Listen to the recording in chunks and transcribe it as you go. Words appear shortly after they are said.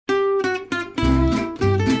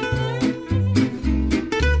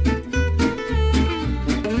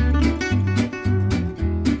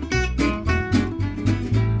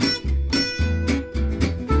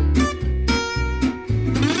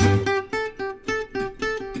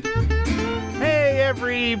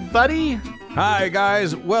Hey, buddy. Hi,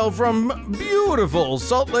 guys. Well, from beautiful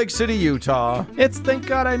Salt Lake City, Utah, It's Thank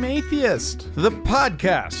God I'm Atheist. the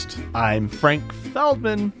podcast. I'm Frank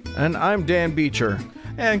Feldman. And I'm Dan Beecher.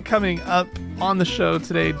 And coming up on the show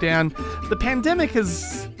today, Dan, the pandemic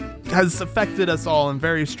has affected us all in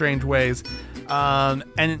very strange ways. And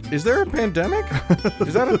Is there a pandemic?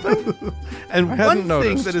 Is that a thing? and I one hadn't thing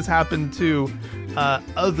noticed. that has happened to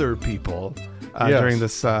other people Yes. during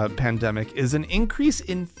this pandemic is an increase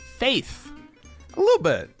in faith. A little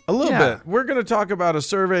bit. Yeah. We're going to talk about a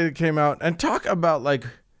survey that came out and talk about, like,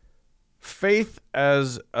 faith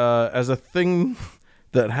as a thing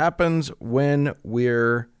that happens when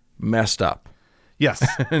we're messed up. Yes.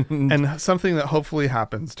 and something that hopefully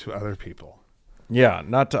happens to other people. Yeah,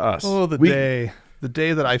 not to us. Oh, the day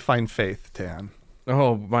that I find faith, Dan.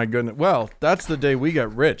 Oh, my goodness. Well, that's the day we get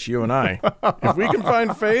rich, you and I. If we can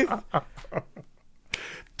find faith,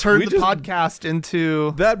 Turn We the just- podcast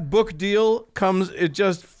into that book deal it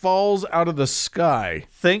just falls out of the sky.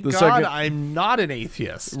 thank The God second- I'm not an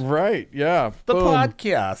atheist. Right, yeah. The Boom.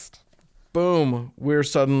 podcast Boom. We're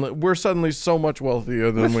suddenly so much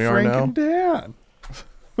wealthier than with we are Frank now. and Dan.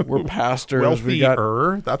 We're pastors. We got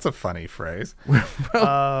Wealthier. That's a funny phrase. yeah.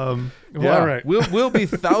 All right. We'll be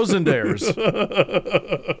thousandaires.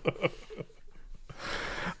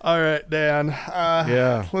 All right, Dan.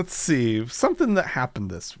 Yeah. Let's see. Something that happened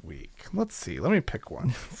this week. Let's see. Let me pick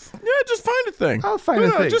one. Yeah, just find a thing. I'll find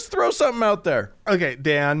a thing. Just throw something out there. Okay,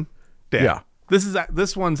 Dan. Yeah.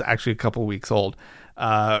 This one's actually a couple weeks old.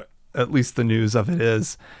 At least the news of it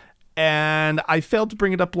is. And I failed to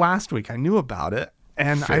bring it up last week. I knew about it,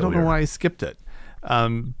 and I don't know Failure. why I skipped it.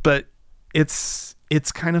 But it's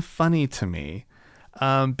kind of funny to me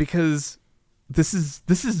because this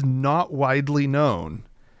is not widely known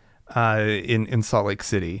in Salt Lake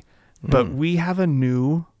City, but we have a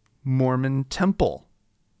new Mormon temple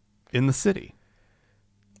in the city.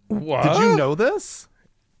 What? Did you know this?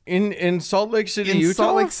 In Salt Lake City, In Utah?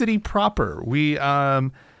 Salt Lake City proper, we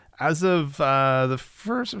as of the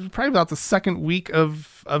first, probably about the second week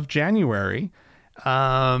of January,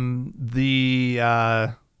 the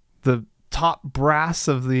top brass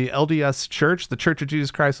of the LDS Church, the Church of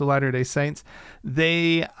Jesus Christ of Latter-day Saints,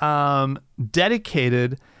 they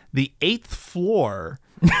dedicated the 8th floor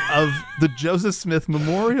of the Joseph Smith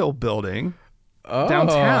Memorial Building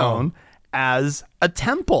downtown as a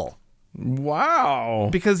temple. Wow.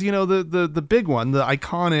 Because, you know, the big one, the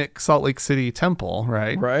iconic Salt Lake City temple,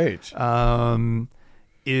 right? Right.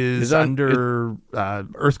 Is that- under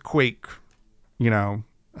earthquake,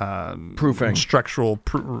 Proofing. structural,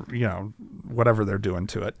 whatever they're doing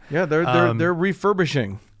to it. Yeah, they're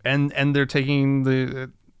refurbishing. And they're taking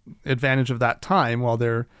the advantage of that time while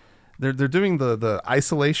they're doing the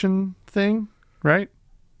isolation thing, right?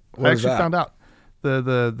 What I is actually that? found out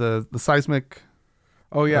the seismic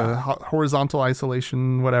Oh yeah. horizontal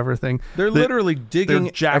isolation, whatever thing. They're literally digging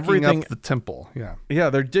They're jacking everything. up the temple. Yeah. Yeah,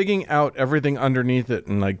 they're digging out everything underneath it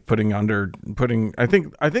and like putting. I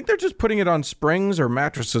think they're just putting it on springs or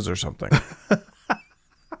mattresses or something.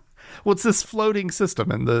 Well, it's this floating system,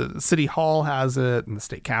 and the city hall has it, and the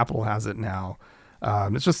state capitol has it now.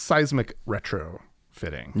 It's just seismic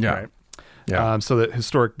retrofitting, Yeah. right? Yeah. So that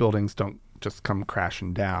historic buildings don't just come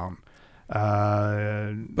crashing down.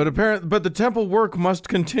 But the temple work must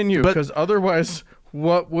continue But- because otherwise,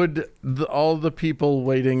 what would all the people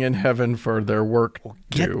waiting in heaven for their work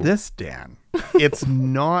do? Get this, Dan. It's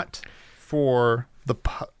not for the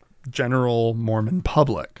general Mormon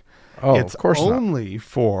public. Oh, It's of course not. only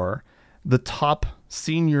for the top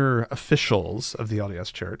senior officials of the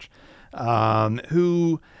LDS Church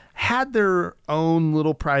who had their own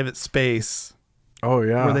little private space Oh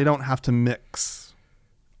yeah. where they don't have to mix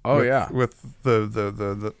Oh yeah. with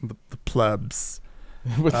the plebs.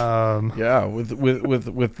 With the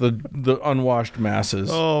unwashed masses.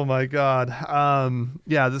 Oh my God.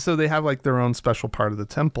 So they have like their own special part of the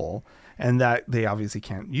temple, and that they obviously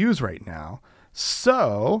can't use right now.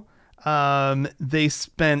 So they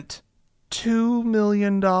spent $2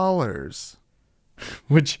 million.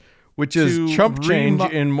 Which is To chump change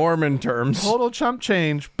in Mormon terms. Total chump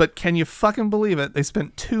change, but can you fucking believe it? They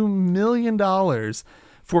spent $2 million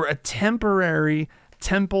for a temporary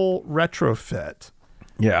temple retrofit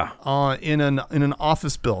Yeah. in an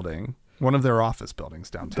office building, one of their office buildings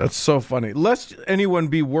downtown. That's so funny. Lest anyone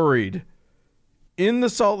be worried, in the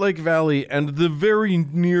Salt Lake Valley and the very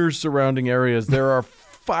near surrounding areas, there are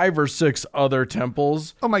 5 or 6 other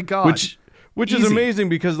temples. Oh my God. Which is Easy. amazing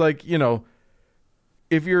because, like, you know,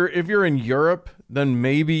 if you're in Europe, then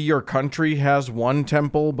maybe your country has one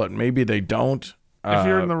temple, but maybe they don't. If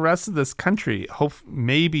you're in the rest of this country,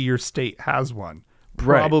 maybe your state has one.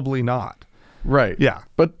 Probably not. Right. Yeah.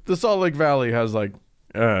 But the Salt Lake Valley has like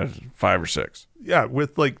 5 or 6. Yeah,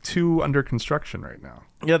 with like 2 under construction right now.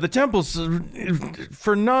 Yeah, the temple's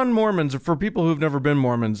for non-Mormons or for people who've never been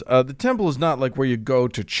Mormons. The temple is not like where you go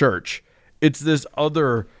to church. It's this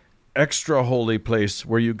other extra holy place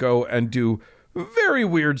where you go and do very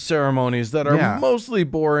weird ceremonies that are mostly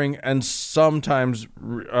boring and sometimes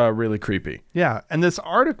really creepy. Yeah, and this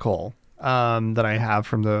article that I have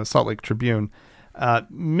from the Salt Lake Tribune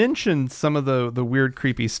mentioned some of the weird,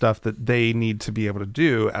 creepy stuff that they need to be able to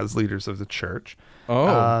do as leaders of the church.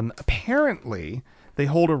 Apparently, they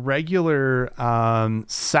hold a regular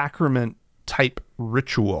sacrament type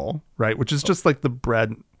ritual, right? Which is just like the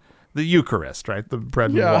bread, the Eucharist, right? The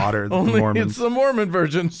bread and water that only the Mormons. It's the Mormon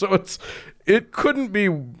version, so it couldn't be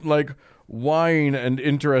like wine and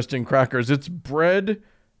interesting crackers. It's bread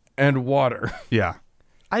and water. Yeah.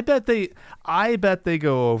 I bet they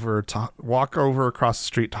go over to walk over across the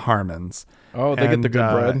street to Harmon's. Oh, they get the good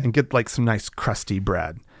bread and get like some nice crusty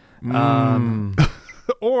bread.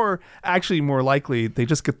 Or actually, more likely, they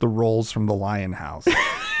just get the rolls from the Lion House.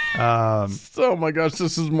 Oh my gosh,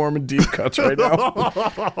 this is Mormon deep cuts right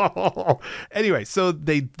now. Anyway, so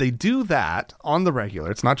they do that on the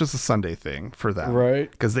regular. It's not just a Sunday thing for them,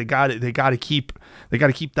 right? Because they got to keep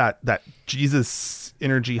that Jesus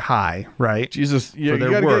energy high, right? Jesus, yeah,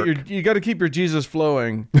 you got to keep your Jesus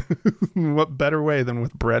flowing. What better way than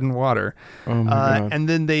with bread and water? Oh my God. And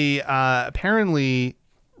then they apparently,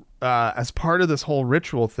 as part of this whole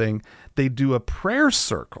ritual thing, they do a prayer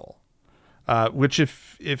circle. Which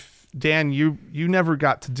if Dan, you never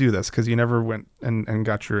got to do this because you never went and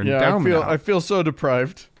got your endowment. I feel so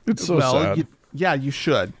deprived. It's so sad. You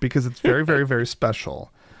should, because it's very, very, very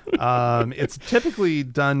special. It's typically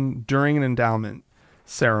done during an endowment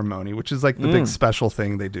ceremony, which is like the big special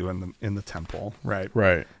thing they do in the temple, right?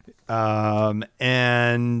 Right. And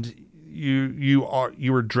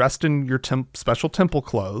you were dressed in your special temple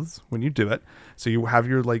clothes when you do it. So you have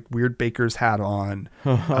your like weird baker's hat on,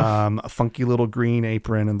 a funky little green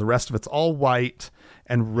apron, and the rest of it's all white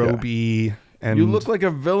and roby. And you look like a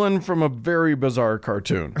villain from a very bizarre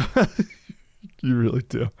cartoon. You really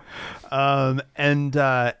do. And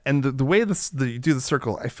the way you do the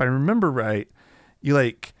circle, if I remember right,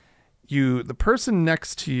 the person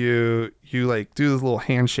next to you like do this little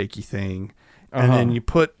handshakey thing, and then you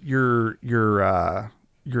put your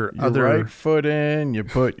other right foot in, you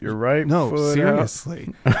put your right foot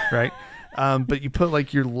seriously, right? But you put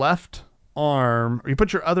like your left arm, or you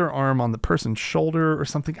put your other arm on the person's shoulder or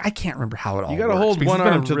something. I can't remember how it all works. You got to hold one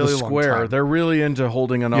arm to the square. They're really into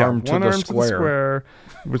holding an arm to the square. To the square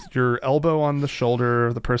with your elbow on the shoulder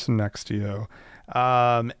of the person next to you.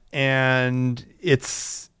 And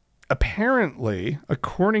it's apparently,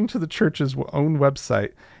 according to the church's own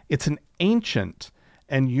website, it's an ancient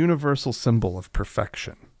and universal symbol of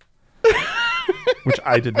perfection, which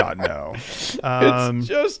I did not know.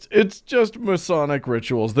 It's just Masonic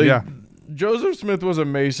rituals. Joseph Smith was a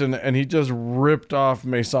Mason, and he just ripped off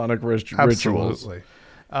Masonic rituals. Absolutely.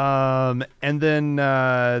 And then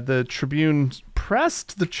the Tribune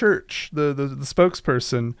pressed the church, the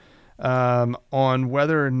spokesperson, on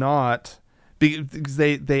whether or not, because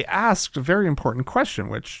they asked a very important question,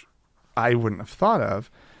 which I wouldn't have thought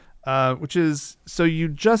of, which is, so you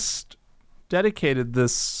just dedicated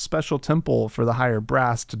this special temple for the higher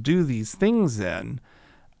brass to do these things in.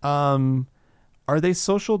 Are they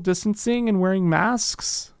social distancing and wearing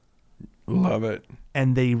masks? Love it.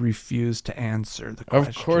 And they refuse to answer the question.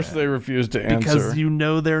 Of course they refuse to answer.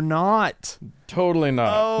 Because they're not. Totally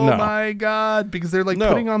not. Oh, no. My God. Because they're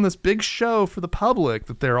putting on this big show for the public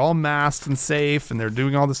that they're all masked and safe, and they're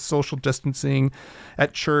doing all this social distancing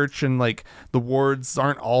at church, and like the wards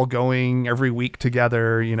aren't all going every week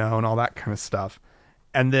together, and all that kind of stuff.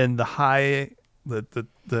 And then the higher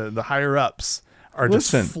ups are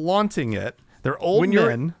just flaunting it. They're old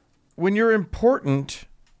men. When you're important,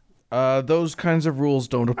 those kinds of rules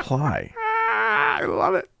don't apply. I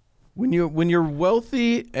love it. When you're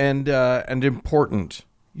wealthy and important,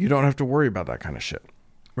 you don't have to worry about that kind of shit.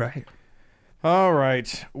 Right. All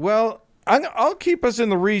right. Well, I'll keep us in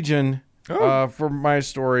the region for my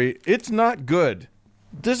story. It's not good.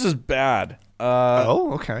 This is bad.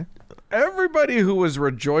 Okay. Everybody who was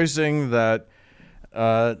rejoicing that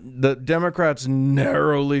the Democrats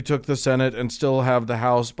narrowly took the Senate and still have the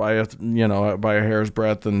House by a hair's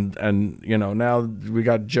breadth, and now we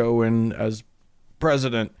got Joe in as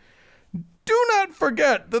president. Do not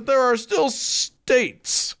forget that there are still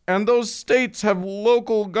states, and those states have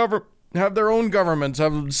have their own governments,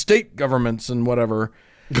 have state governments and whatever,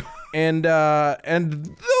 and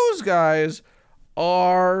those guys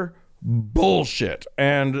are bullshit.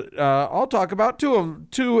 And I'll talk about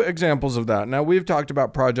two examples of that. Now, we've talked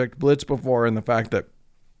about Project Blitz before, and the fact that,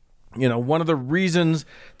 one of the reasons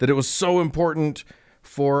that it was so important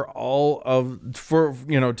to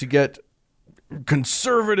get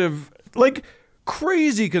conservative, like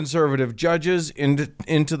crazy conservative judges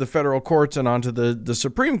into the federal courts and onto the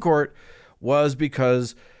Supreme Court was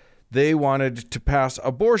because they wanted to pass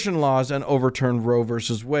abortion laws and overturn Roe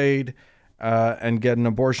versus Wade and get an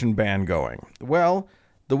abortion ban going. Well,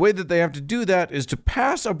 the way that they have to do that is to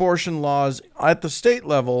pass abortion laws at the state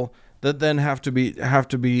level that then have to be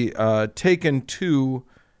taken to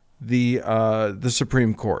the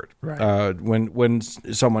Supreme Court, right. When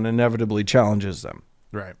someone inevitably challenges them,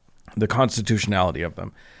 Right. the constitutionality of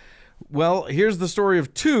them. Well, here's the story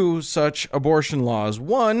of two such abortion laws.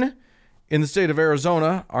 One in the state of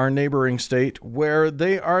Arizona, our neighboring state, where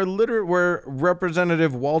where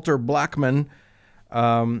Representative Walter Blackman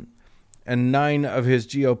and 9 of his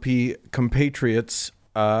GOP compatriots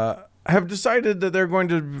have decided that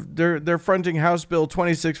they're fronting House Bill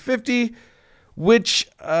 2650, which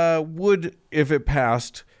would, if it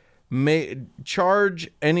passed, may charge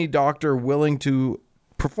any doctor willing to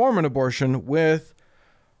perform an abortion with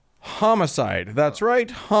homicide. That's right,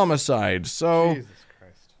 homicide. So Jesus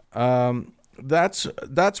Christ.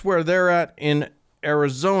 that's where they're at in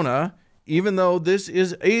Arizona, even though this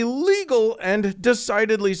is illegal and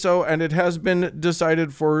decidedly so, and it has been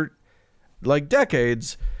decided for like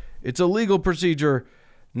decades. It's a legal procedure.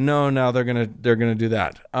 No, they're gonna do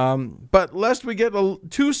that. But lest we get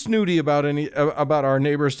too snooty about our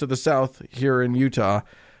neighbors to the south here in Utah,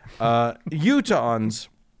 Utahns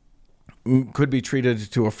could be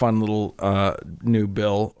treated to a fun little new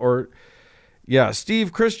bill. Or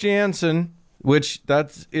Steve Christiansen, which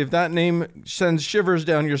if that name sends shivers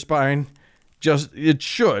down your spine, it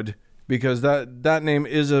should, because that name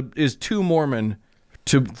is too Mormon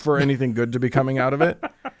for anything good to be coming out of it.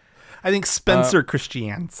 I think Spencer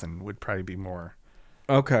Christiansen would probably be more,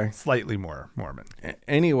 slightly more Mormon.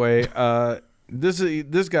 Anyway,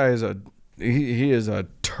 this guy is he is a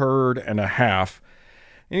turd and a half.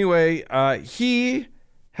 Anyway, he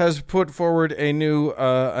has put forward a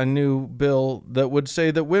new bill that would say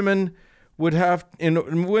that women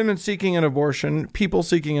seeking an abortion, people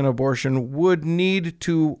seeking an abortion, would need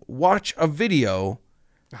to watch a video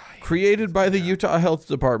created by the Utah Health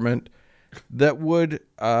Department that would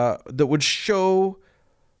show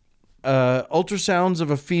ultrasounds of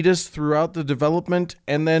a fetus throughout the development,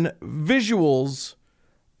 and then visuals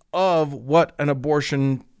of what an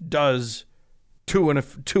abortion does to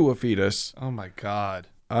a fetus. Oh my God.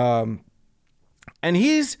 And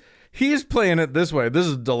he's playing it this way. This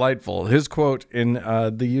is delightful. His quote in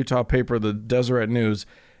the Utah paper, the Deseret News,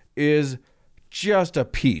 is just a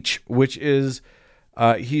peach, which is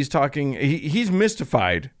he's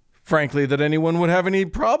mystified, frankly, that anyone would have any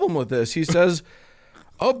problem with this. He says,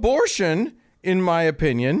 abortion, in my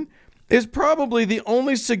opinion, is probably the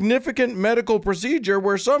only significant medical procedure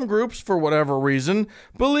where some groups, for whatever reason,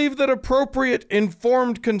 believe that appropriate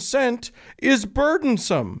informed consent is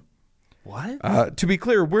burdensome. What? To be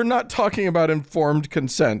clear, we're not talking about informed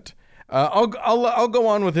consent. I'll go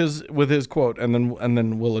on with his quote, and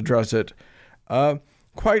then we'll address it.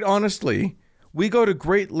 Quite honestly, we go to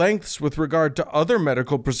great lengths with regard to other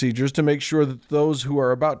medical procedures to make sure that those who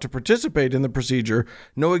are about to participate in the procedure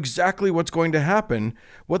know exactly what's going to happen,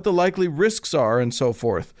 what the likely risks are, and so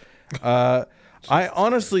forth. I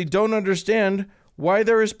honestly don't understand why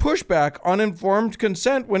there is pushback on informed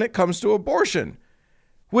consent when it comes to abortion,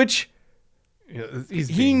 which he's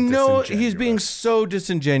being so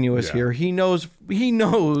disingenuous here. He knows,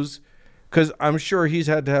 because I'm sure he's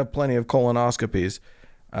had to have plenty of colonoscopies.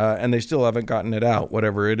 And they still haven't gotten it out,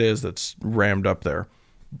 whatever it is that's rammed up there.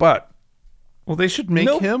 But they should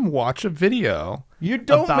make him watch a video. You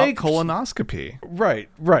don't about make colonoscopy. Right.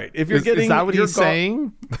 If you're is that what he's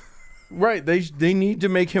saying? Right. They need to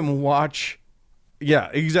make him watch. Yeah,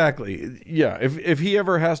 exactly. Yeah. If he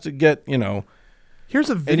ever has to get, here's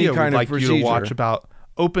a video kind we'd of like procedure. you to watch about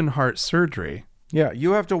open heart surgery. Yeah,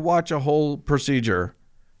 you have to watch a whole procedure.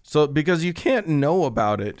 So because you can't know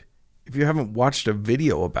about it if you haven't watched a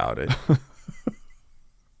video about it.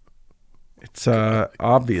 It's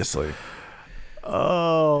obviously.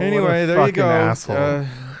 Oh, anyway, there you go. Asshole.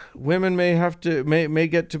 Women may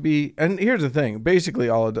get to be, and here's the thing. Basically,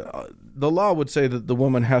 the law would say that the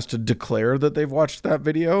woman has to declare that they've watched that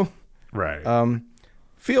video. Right.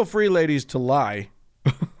 Feel free, ladies, to lie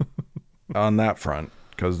on that front,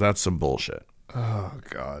 because that's some bullshit. Oh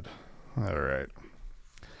God. All right.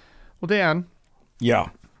 Well, Dan. Yeah.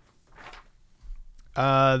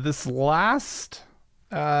 This last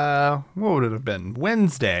what would it have been?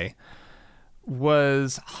 Wednesday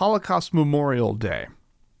was Holocaust Memorial Day.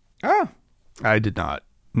 Ah, I did not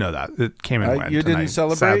know that. It came and went. you and didn't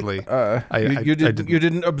celebrate. Sadly, You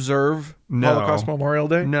didn't observe No. Holocaust Memorial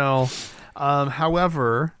Day. No.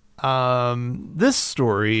 However, this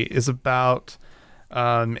story is about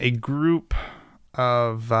a group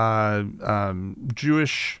of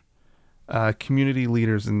Jewish community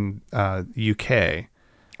leaders in the UK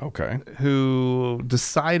Okay. who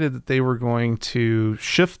decided that they were going to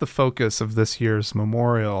shift the focus of this year's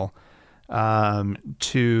memorial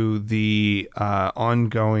to the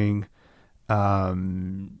ongoing,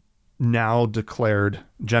 now declared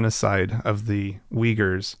genocide of the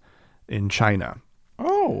Uyghurs in China.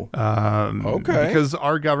 Oh. Okay. Because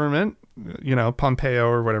our government, Pompeo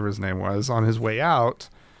or whatever his name was, on his way out,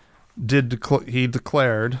 he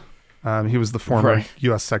declared. He was the former Right.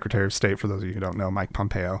 U.S. Secretary of State, for those of you who don't know, Mike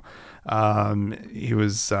Pompeo. He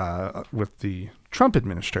was with the Trump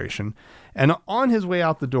administration. And on his way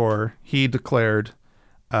out the door, he declared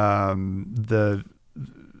that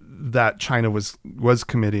China was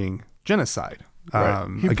committing genocide. Right.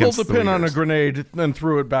 He pulled against the pin on a Uyghurs. grenade, then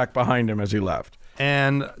threw it back behind him as he left.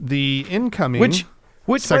 And the incoming Which by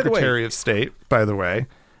the way, Secretary of State, by the way,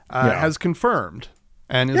 has confirmed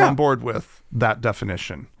and is Yeah. on board with that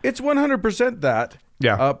definition. it's 100% that.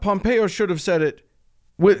 Yeah. Pompeo should have said it.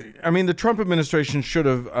 The Trump administration should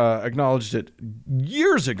have acknowledged it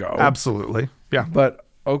years ago. Absolutely. Yeah. But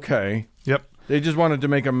okay, Yep. they just wanted to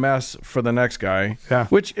make a mess for the next guy. Yeah.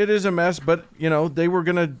 Which it is a mess, but they were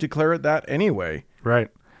going to declare it that anyway. Right.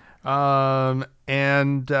 But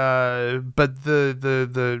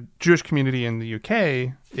the Jewish community in the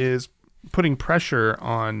UK is putting pressure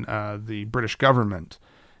on the British government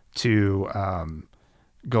to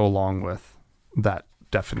go along with that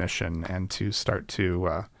definition and to start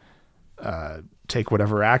to take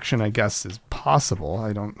whatever action I guess is possible.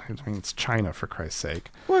 I mean, it's China, for Christ's sake.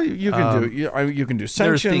 Well, you can do you can do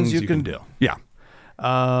There are sanctions. things you can do. Yeah.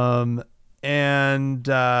 But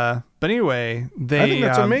anyway, I think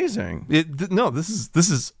that's amazing. This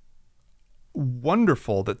is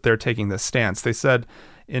wonderful that they're taking this stance. They said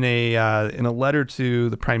in a letter to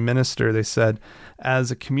the Prime Minister, they said,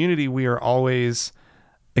 as a community, we are always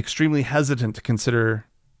extremely hesitant to consider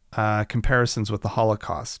comparisons with the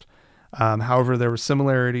Holocaust. However, there were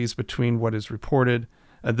similarities between what is reported.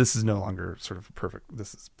 This is no longer sort of perfect.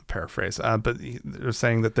 This is the paraphrase. But they're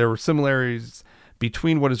saying that there were similarities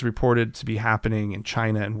between what is reported to be happening in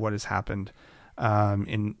China and what has happened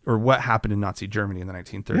what happened in Nazi Germany in the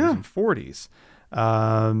 1930s and 40s.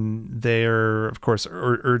 They're, of course,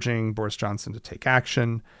 urging Boris Johnson to take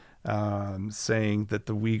action, saying that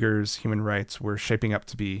the Uyghurs' human rights were shaping up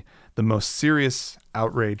to be the most serious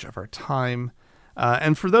outrage of our time.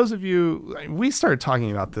 And for those of you, we started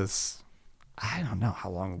talking about this, I don't know how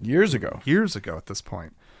long. Years ago At this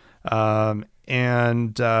point. But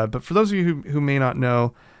for those of you who may not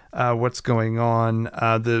know what's going on,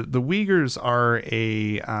 the Uyghurs are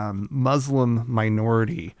a Muslim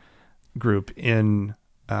minority group in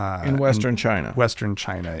Western China. Western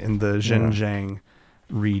China, in the Xinjiang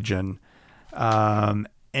region.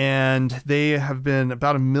 And they have been,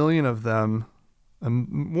 about 1 million of them,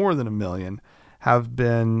 more than 1 million, have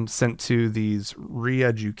been sent to these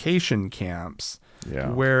re-education camps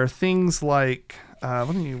where things like,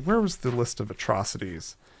 where was the list of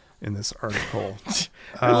atrocities in this article?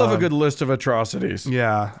 I love a good list of atrocities.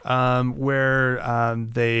 Yeah. Where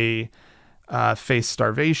they face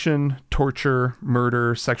starvation, torture,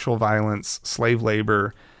 murder, sexual violence, slave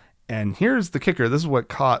labor. And here's the kicker. This is what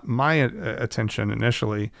caught my attention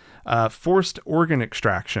initially. Forced organ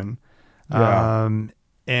extraction. Yeah.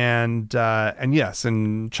 And yes,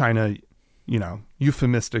 and China,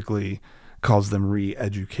 euphemistically calls them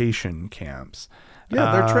re-education camps.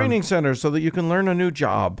 Yeah, they're training centers so that you can learn a new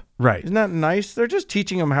job. Right. Isn't that nice? They're just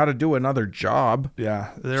teaching them how to do another job.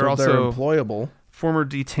 Yeah. They're employable. Former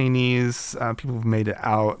detainees, people who've made it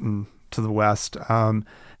out and to the West,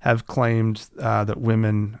 have claimed that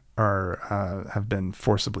women have been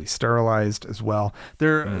forcibly sterilized as well.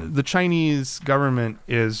 The Chinese government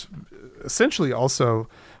is essentially also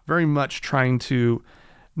very much trying to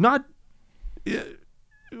they're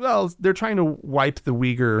trying to wipe the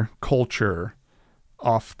Uyghur culture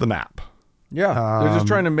off the map. Yeah, they're just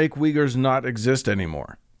trying to make Uyghurs not exist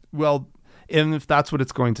anymore. Well, and if that's what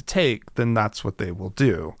it's going to take, then that's what they will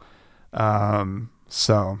do.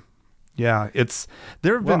 So, yeah,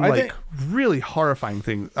 there have been really horrifying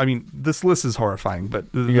things. I mean, this list is horrifying, but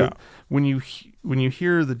when you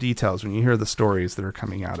hear the details, when you hear the stories that are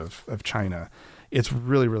coming out of China, it's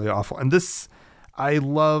really, really awful. And I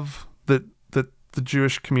love that the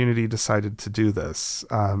Jewish community decided to do this.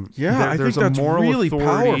 I think that's really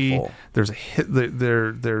powerful. There's a hit.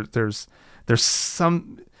 There's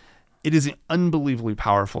some. It is unbelievably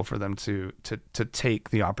powerful for them to take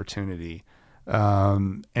the opportunity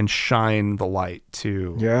and shine the light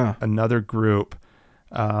to another group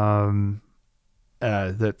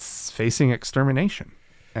that's facing extermination.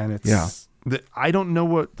 And it's I don't know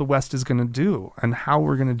what the West is going to do and how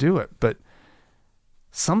we're going to do it, but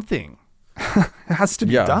something has to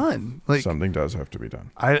be done. Like, something does have to be done.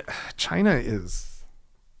 China is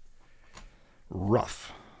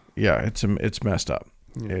rough. Yeah, it's messed up.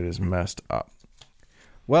 Yeah. It is messed up.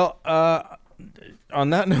 Well, on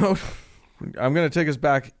that note, I'm going to take us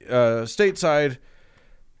back stateside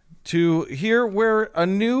to here where a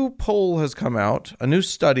new poll has come out, a new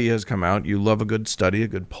study has come out. You love a good study, a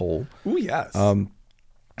good poll. Oh, yes.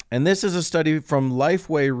 And this is a study from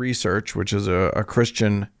Lifeway Research, which is a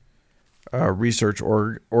Christian research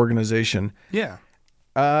organization. Yeah.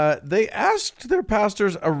 They asked their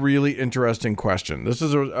pastors a really interesting question. This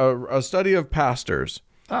is a study of pastors.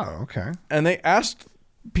 Oh, okay. And they asked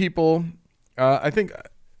people, I think,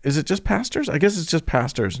 is it just pastors? I guess it's just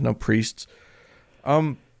pastors, no priests.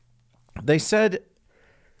 They said,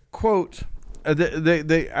 quote,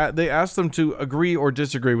 they asked them to agree or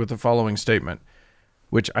disagree with the following statement,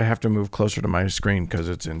 which I have to move closer to my screen because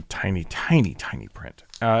it's in tiny, tiny, tiny print.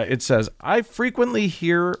 It says, I frequently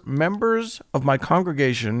hear members of my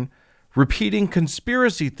congregation repeating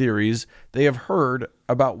conspiracy theories they have heard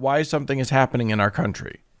about why something is happening in our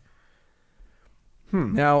country.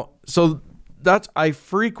 Now, so that's I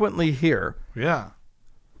frequently hear. Yeah.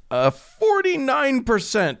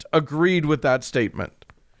 49% agreed with that statement,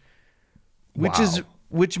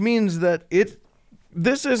 which means that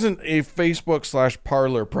this isn't a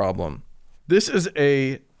Facebook/Parler problem. This is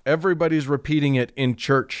a everybody's repeating it in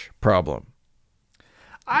church problem.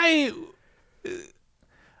 I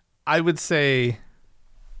would say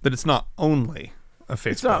that it's not only a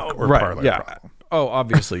Facebook or Parler problem. Oh,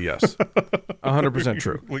 obviously, yes. 100%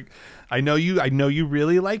 true. Like, I know you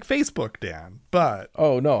really like Facebook, Dan, but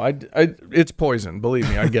oh no, it's poison. Believe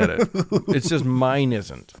me, I get it. It's just mine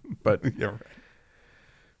isn't. But you're right.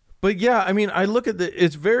 But yeah, I mean, I look at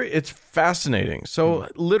it's fascinating. So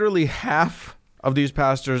literally half of these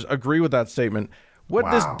pastors agree with that statement.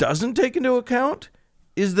 What this doesn't take into account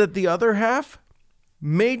is that the other half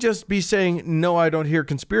may just be saying, no, I don't hear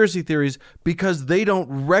conspiracy theories because they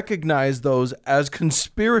don't recognize those as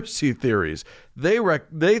conspiracy theories.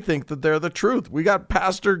 They think that they're the truth. We got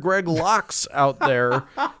Pastor Greg Locke out there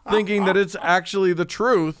thinking that it's actually the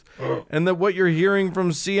truth and that what you're hearing from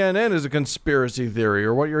CNN is a conspiracy theory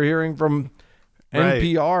or what you're hearing from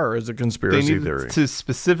NPR is a conspiracy theory. To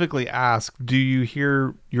specifically ask, do you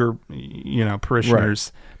hear your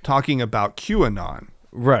parishioners talking about QAnon?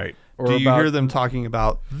 Right. Do you hear them talking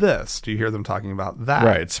about this? Do you hear them talking about that?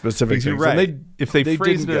 Right, specific things. Right. If they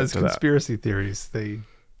phrased it as conspiracy theories, they...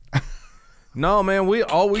 No, man,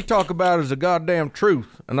 all we talk about is the goddamn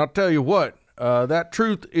truth. And I'll tell you what, that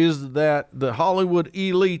truth is that the Hollywood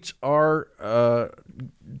elites are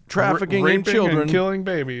trafficking in children. And killing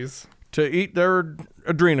babies. To eat their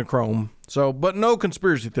adrenochrome. So, but no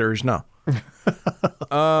conspiracy theories, no.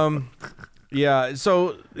 Yeah,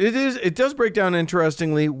 so it does break down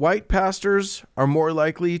interestingly. White pastors are more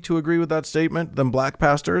likely to agree with that statement than black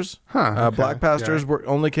pastors. Black pastors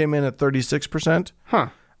only came in at 36%.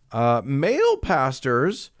 Male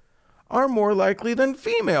pastors are more likely than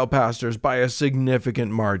female pastors by a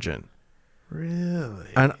significant margin. Really?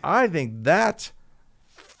 And I think that's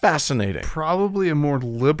fascinating. Probably a more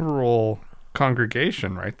liberal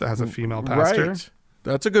congregation, right? That has a female pastor. Right.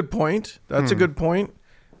 That's a good point. That's a good point.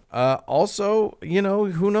 Also,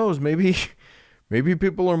 who knows? Maybe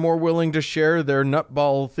people are more willing to share their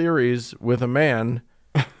nutball theories with a man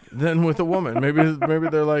than with a woman. Maybe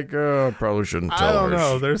they're like, probably shouldn't tell her. I don't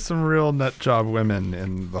know. There's some real nut job women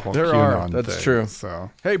in the whole QAnon That's thing, true.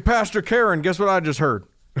 So, hey, Pastor Karen, guess what I just heard?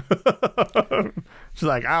 She's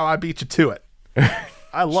like, oh, I beat you to it.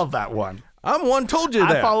 I love that one. I'm one told you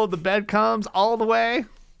that. I followed the breadcrumbs all the way.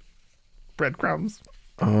 Breadcrumbs.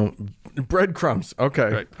 Breadcrumbs.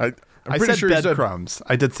 Okay. Right. I said breadcrumbs.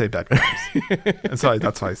 I did say breadcrumbs. And so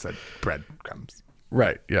that's why I said breadcrumbs.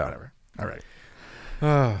 Right. Yeah. Whatever. All right.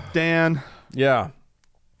 Dan. Yeah.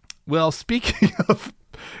 Well, speaking of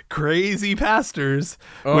crazy pastors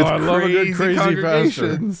with crazy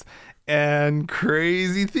congregations and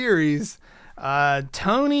crazy theories,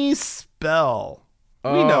 Tony Spell.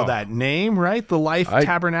 We know that name, right? The Life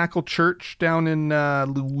Tabernacle Church down in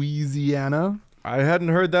Louisiana. I hadn't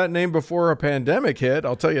heard that name before a pandemic hit.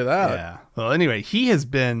 I'll tell you that. Yeah. Well, anyway, he has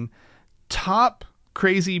been top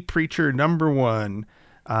crazy preacher number one,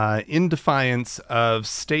 in defiance of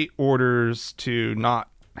state orders to not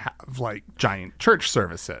have like giant church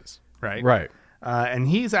services, right? Right. And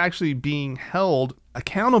he's actually being held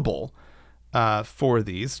accountable for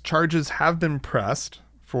these. Charges have been pressed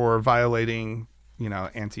for violating,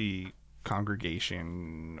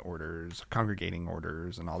 anti-congregating orders,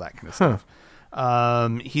 and all that kind of stuff.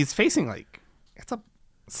 He's facing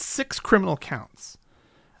 6 criminal counts.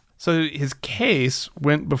 So his case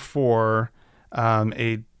went before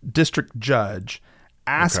a district judge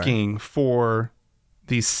asking for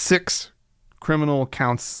these 6 criminal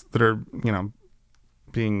counts that are,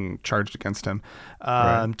 being charged against him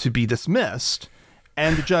to be dismissed.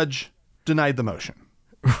 And the judge denied the motion.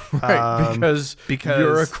 Right, because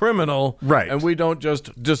you're a criminal, right? And we don't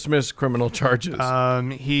just dismiss criminal charges.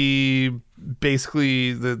 He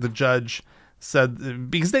basically, the judge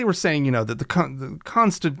said, because they were saying, that the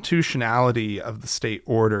constitutionality of the state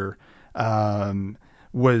order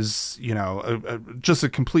was, just a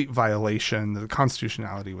complete violation. The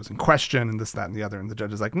constitutionality was in question, and this, that, and the other. And the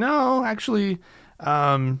judge is like, no, actually,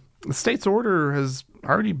 the state's order has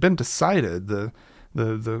already been decided. The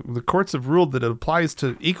courts have ruled that it applies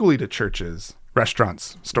equally to churches,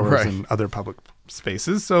 restaurants, stores, and other public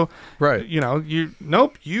spaces. So, you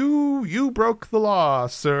broke the law,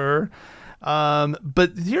 sir.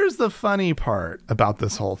 But here's the funny part about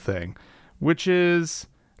this whole thing, which is,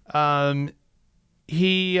 let's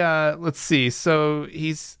see. So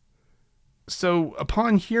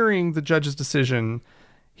upon hearing the judge's decision,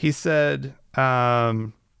 he said,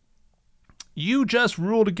 you just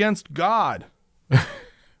ruled against God.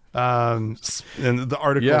 And the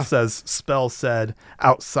article says, Spell said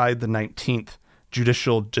outside the 19th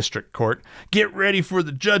Judicial District Court, get ready for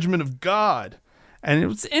the judgment of God. And it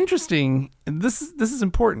was interesting. This is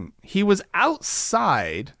important. He was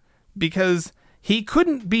outside because he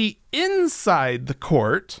couldn't be inside the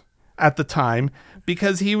court at the time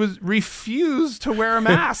because he was refused to wear a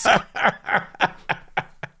mask.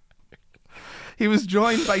 He was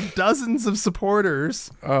joined by dozens of supporters.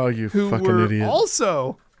 Oh, you who fucking were idiot!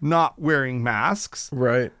 Also not wearing masks.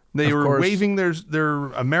 Right. They were waving their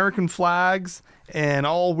American flags and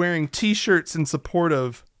all wearing T-shirts in support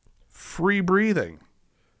of free breathing.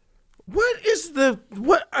 What is I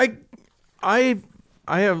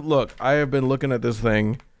have been looking at this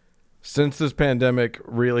thing since this pandemic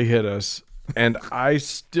really hit us, and I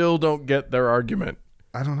still don't get their argument.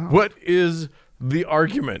 I don't know. What is the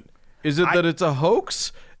argument? Is it that it's a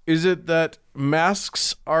hoax? Is it that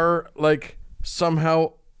masks are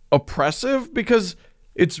somehow oppressive? Because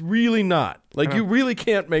it's really not. You really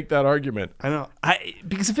can't make that argument. I know.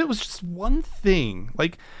 Because if it was just one thing,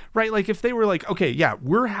 if they were okay, yeah,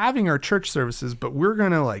 we're having our church services, but we're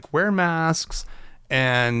going to wear masks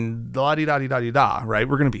and la-di-da-di-da-di-da, right?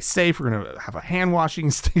 We're going to be safe. We're going to have a hand washing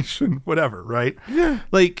station, whatever, right? Yeah.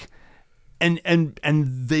 And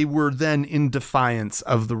they were then in defiance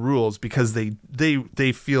of the rules because they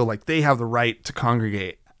feel like they have the right to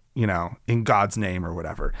congregate, in God's name or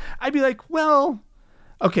whatever. I'd be like, well,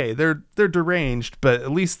 okay, they're deranged, but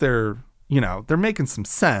at least they're making some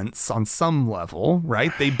sense on some level,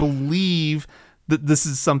 right? They believe that this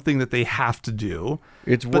is something that they have to do.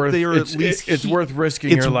 It's worth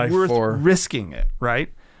risking your life for. Risking it,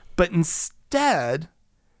 right? But instead,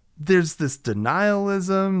 there's this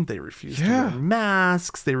denialism. They refuse to wear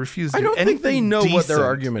masks. They refuse to do anything. I don't think they know decent. what their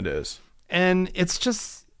argument is. And it's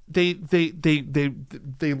just they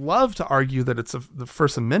love to argue that it's the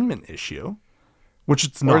First Amendment issue, which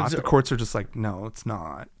it's not. The courts are just like, no, it's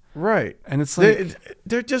not. Right. And it's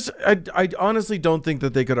they're just I honestly don't think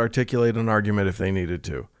that they could articulate an argument if they needed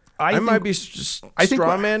to. I might be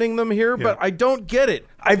straw manning them here, but I don't get it.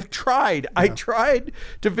 I've tried. Yeah. I tried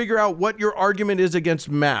to figure out what your argument is against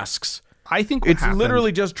masks. I think it's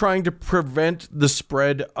literally just trying to prevent the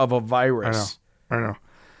spread of a virus. I know.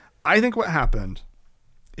 I think what happened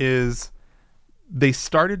is they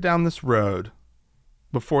started down this road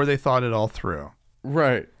before they thought it all through.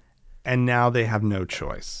 Right. And now they have no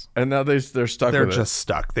choice. And now they're stuck. They're with just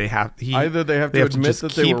stuck. Either they have to admit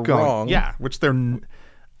that they were wrong. Yeah, which they're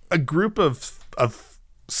a group of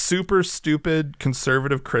super stupid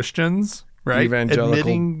conservative Christians, right? Evangelical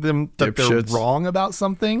admitting them that dipshits. They're wrong about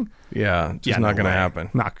something. Yeah, just not going to happen.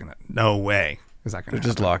 No way is that going to happen. They're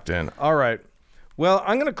just locked in. All right. Well,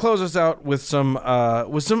 I'm going to close us out with some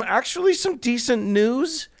decent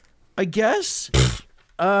news, I guess.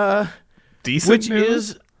 Decent which news?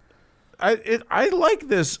 Is I like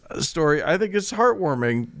this story. I think it's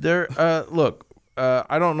heartwarming.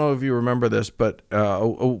 I don't know if you remember this, but a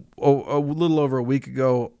little over a week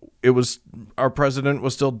ago, our president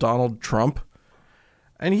was still Donald Trump.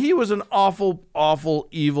 And he was an awful, awful,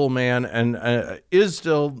 evil man, and is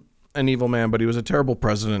still an evil man, but he was a terrible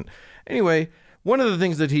president. Anyway, one of the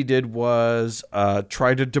things that he did was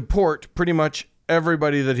try to deport pretty much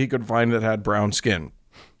everybody that he could find that had brown skin,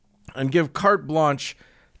 and give carte blanche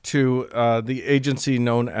to the agency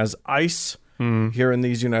known as ICE here in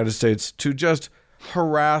these United States to just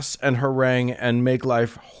harass and harangue and make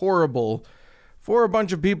life horrible for a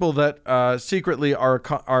bunch of people that secretly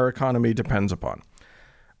our economy depends upon.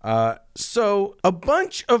 So a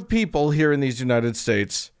bunch of people here in these United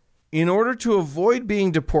States, in order to avoid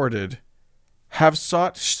being deported, have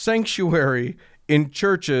sought sanctuary in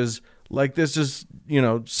churches like this is,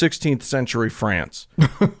 16th century France.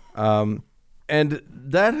 And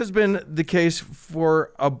that has been the case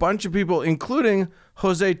for a bunch of people, including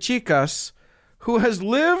Jose Chicas, who has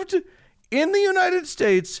lived in the United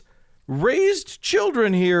States, raised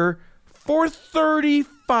children here for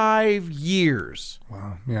 35 years.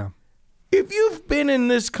 Wow. Yeah. If you've been in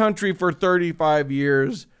this country for 35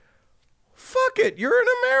 years, fuck it, you're an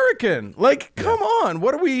American. Like, come on.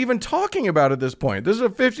 What are we even talking about at this point? This is a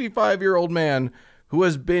 55-year-old man who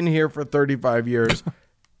has been here for 35 years.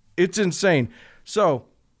 It's insane. So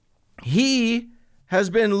he has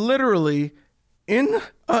been literally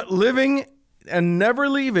living and never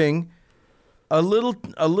leaving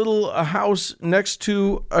a house next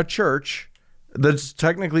to a church that's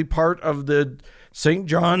technically part of the St.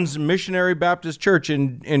 John's Missionary Baptist Church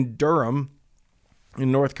in Durham,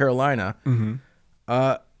 in North Carolina.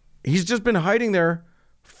 Mm-hmm. He's just been hiding there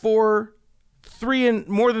for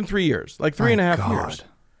more than 3 years, like three and a half years.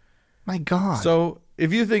 My God. So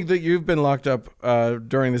if you think that you've been locked up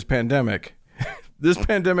during this pandemic, this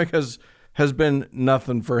pandemic has been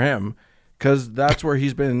nothing for him, because that's where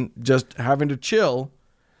he's been just having to chill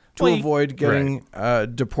to avoid getting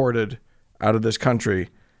deported out of this country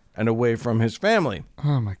and away from his family.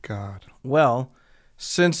 Oh, my God. Well,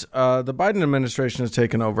 since the Biden administration has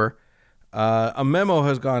taken over, a memo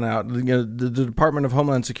has gone out. The Department of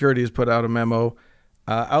Homeland Security has put out a memo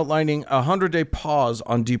outlining a 100-day pause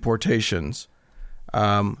on deportations.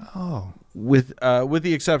 With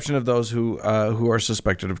the exception of those who are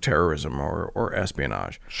suspected of terrorism or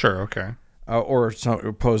espionage. Sure. Okay. Or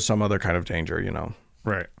pose some other kind of danger,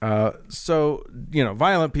 Right. So,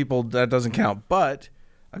 violent people, that doesn't count. But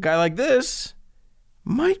a guy like this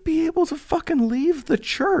might be able to fucking leave the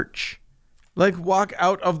church. Like, walk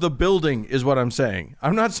out of the building is what I'm saying.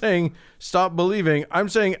 I'm not saying stop believing. I'm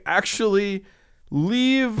saying actually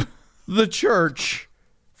leave the church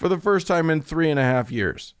for the first time in 3.5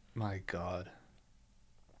 years. My God.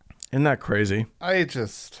 Isn't that crazy? I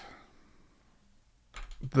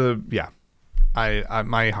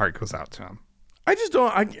my heart goes out to him. I just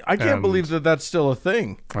don't, I can't believe that that's still a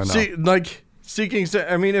thing. I know. Seeking,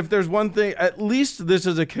 I mean, if there's one thing, at least this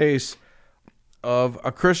is a case of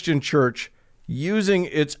a Christian church using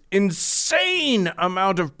its insane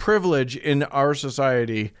amount of privilege in our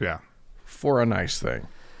society for a nice thing.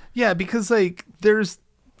 Yeah, because they're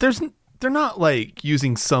not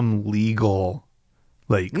using some legal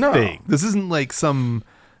thing. This isn't like some,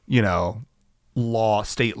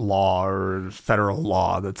 state law or federal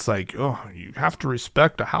law that's like, oh, you have to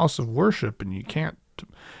respect a house of worship and you can't,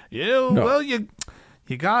 well, you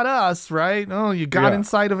got us, right? Oh, you got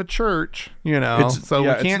inside of a church, so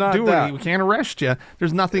we can't do it. We can't arrest you.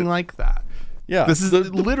 There's nothing like that. Yeah. This is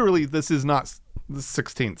this is not the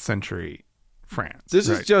 16th century France. This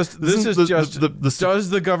is just does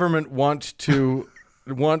the government want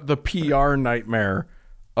the PR nightmare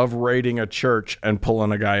of raiding a church and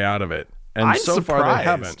pulling a guy out of it? And so far they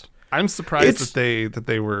haven't. I'm surprised that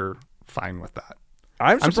they were fine with that.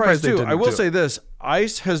 I'm surprised too. I will say this: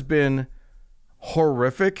 ICE has been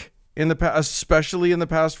horrific in the past, especially in the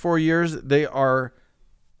past 4 years. They are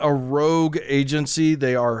a rogue agency.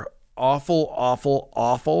 They are awful, awful,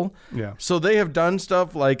 awful. Yeah. So they have done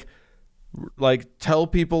stuff like tell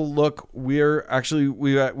people, look, we've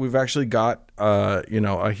actually got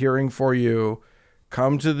a hearing for you.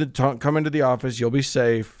 Come into the office. You'll be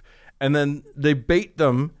safe. And then they bait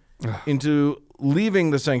them into leaving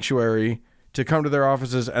the sanctuary to come to their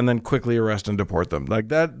offices and then quickly arrest and deport them. Like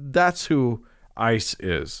that's who ICE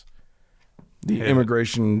is. The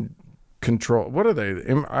Immigration Control. What are they?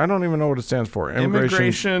 I don't even know what it stands for.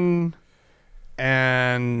 Immigration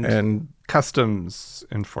and Customs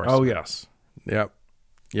Enforcement. Oh, yes. Yep.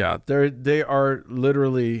 Yeah. They are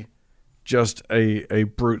literally just a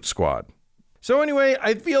brute squad. So anyway,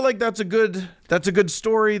 I feel like that's a good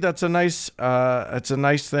story. That's a nice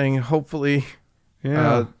thing. Hopefully,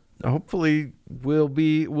 hopefully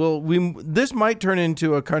this might turn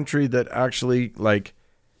into a country that actually like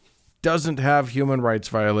doesn't have human rights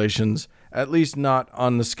violations, at least not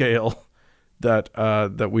on the scale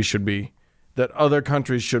that we should be, that other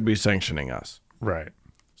countries should be sanctioning us. Right.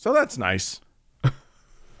 So that's nice.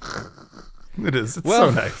 It is. It's so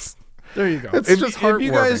nice. There you go. It's just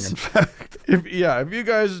heartwarming, in fact. If you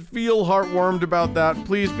guys feel heartwarmed about that,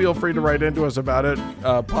 please feel free to write into us about it.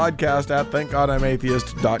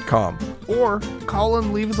 podcast@thankgodimatheist.com. Or call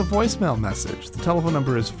and leave us a voicemail message. The telephone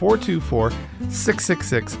number is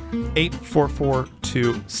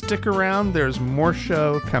 424-666-8442. Stick around. There's more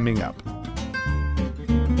show coming up.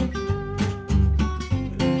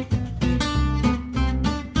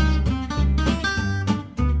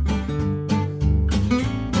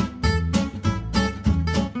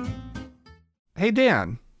 Hey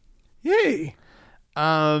Dan. Yay.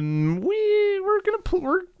 We're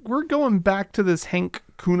going back to this Hank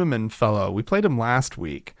Kunneman fellow. We played him last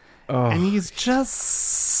week, and he's just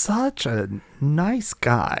such a nice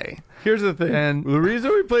guy. Here's the thing, and the reason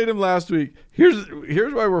we played him last week. Here's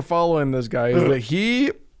why we're following this guy is that he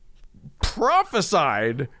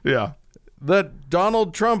prophesied, that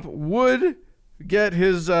Donald Trump would get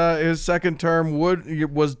his second term,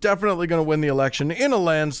 was definitely going to win the election in a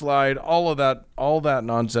landslide, all that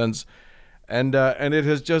nonsense, and it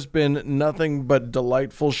has just been nothing but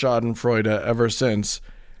delightful Schadenfreude ever since.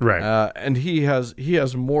 Right. And he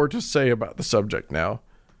has more to say about the subject now.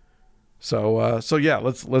 So yeah,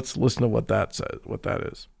 let's listen to what that says. What that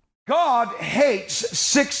is. God hates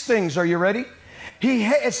 6 things. Are you ready?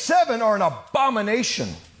 7 are an abomination.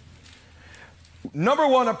 Number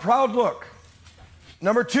 1, a proud look.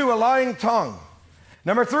 Number 2, a lying tongue.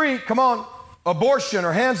 Number 3, come on, abortion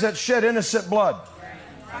or hands that shed innocent blood.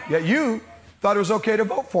 Yet you thought it was okay to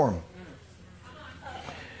vote for him.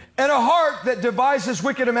 And a heart that devises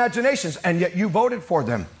wicked imaginations, and yet you voted for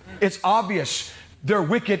them. It's obvious their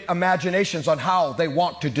wicked imaginations on how they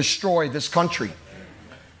want to destroy this country.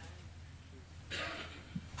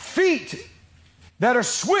 Feet that are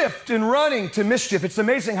swift in running to mischief. It's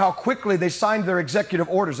amazing how quickly they signed their executive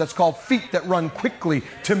orders. That's called feet that run quickly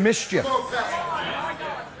to mischief.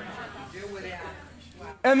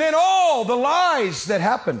 And then all the lies that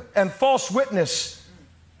happen and false witness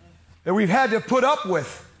that we've had to put up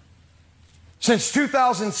with since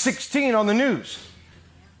 2016 on the news.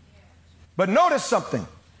 But notice something.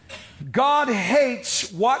 God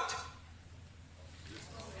hates what?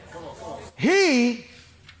 He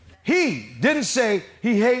didn't say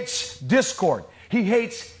he hates discord. He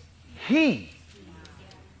hates he.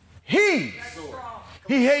 He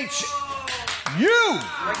hates you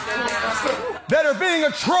that are being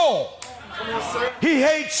a troll. He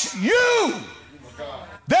hates you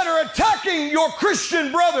that are attacking your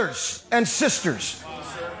Christian brothers and sisters.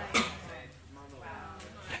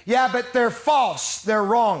 Yeah, but they're false. They're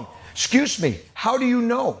wrong. Excuse me. How do you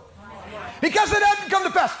know? Because it hasn't come to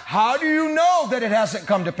pass. How do you know that it hasn't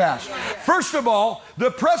come to pass? First of all, the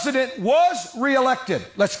president was reelected.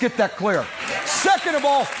 Let's get that clear. Second of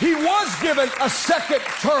all, he was given a second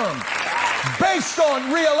term based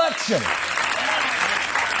on reelection.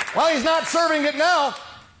 Well, he's not serving it now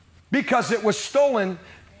because it was stolen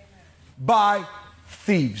by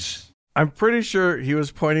thieves. I'm pretty sure he was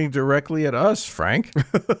pointing directly at us, Frank.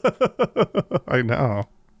 I know.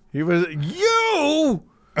 He was you.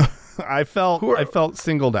 I felt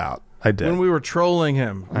singled out. I did. When we were trolling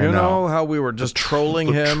him. You know how we were just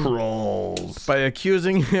trolling him? Trolls. By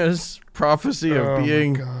accusing his prophecy of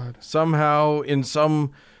being somehow in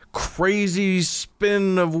some crazy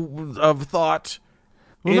spin of thought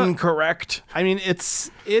incorrect. I mean, it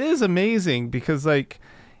is amazing because like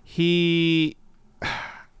they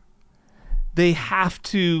have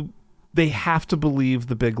to believe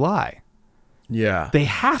the big lie. Yeah, they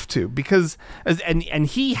have to because he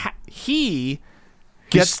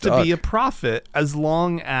gets to be a prophet as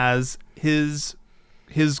long as his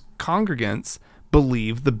congregants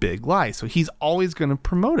believe the big lie. So he's always going to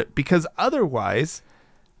promote it because otherwise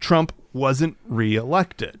Trump wasn't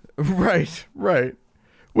reelected. Right.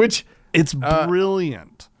 Which it's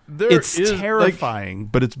brilliant. It's terrifying,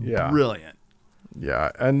 but it's brilliant.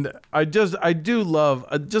 Yeah, and I do love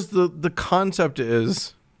just the concept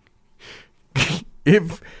is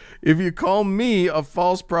if you call me a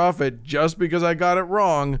false prophet just because I got it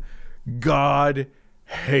wrong, God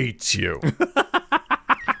hates you.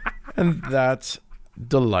 And that's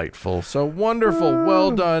delightful. So wonderful.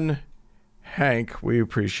 Well done, Hank. We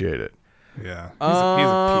appreciate it. Yeah. He's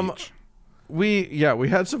a peach. We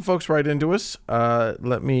had some folks write into us.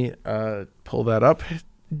 Let me pull that up.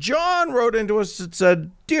 John wrote into us and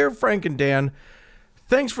said, "Dear Frank and Dan,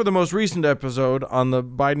 Thanks for the most recent episode on the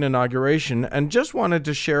Biden inauguration, and just wanted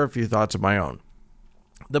to share a few thoughts of my own.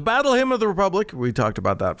 The Battle Hymn of the Republic, we talked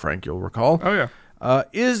about that, Frank, you'll recall. Oh, yeah.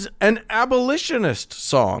 Is an abolitionist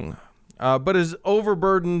song, but is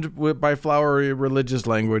overburdened by flowery religious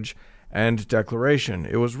language and declaration.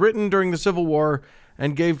 It was written during the Civil War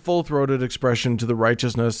and gave full-throated expression to the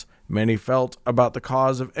righteousness many felt about the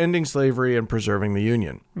cause of ending slavery and preserving the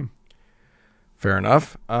Union. Fair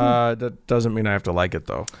enough. That doesn't mean I have to like it,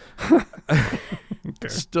 though. Okay.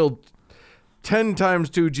 Still 10 times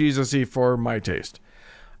too Jesus-y for my taste.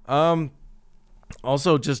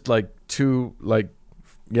 Also, just flowery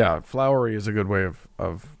is a good way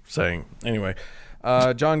of saying. Anyway,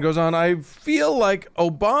 John goes on, I feel like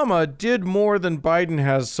Obama did more than Biden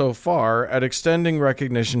has so far at extending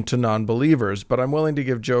recognition to non-believers, but I'm willing to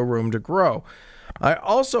give Joe room to grow. I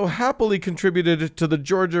also happily contributed to the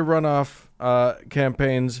Georgia runoff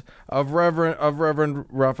campaigns of Reverend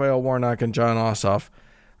Raphael Warnock and John Ossoff.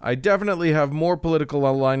 I definitely have more political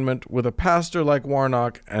alignment with a pastor like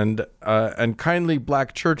Warnock and kindly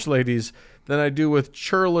black church ladies than I do with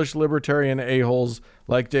churlish libertarian a-holes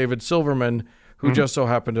like David Silverman, who just so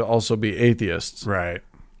happen to also be atheists. Right.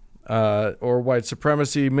 Or white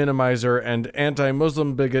supremacy minimizer and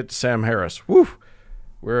anti-Muslim bigot Sam Harris. Woo!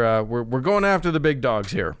 We're going after the big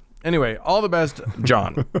dogs here. Anyway, all the best,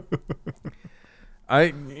 John.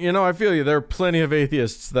 I feel you. There are plenty of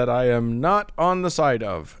atheists that I am not on the side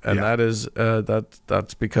of, and that is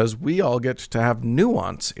that's because we all get to have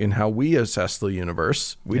nuance in how we assess the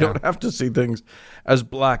universe. We don't have to see things as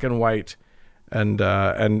black and white and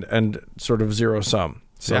sort of zero sum.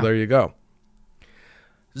 So there you go.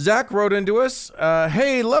 Zach wrote into us,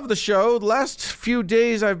 hey, love the show. Last few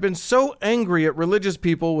days I've been so angry at religious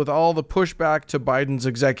people with all the pushback to Biden's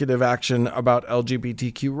executive action about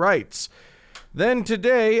LGBTQ rights. Then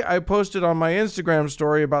today, I posted on my Instagram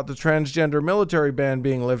story about the transgender military ban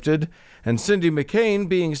being lifted and Cindy McCain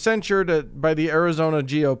being censured by the Arizona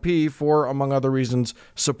GOP for, among other reasons,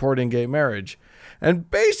 supporting gay marriage. And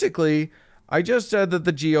basically, I just said that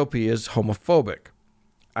the GOP is homophobic.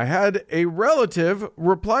 I had a relative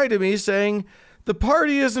reply to me saying, the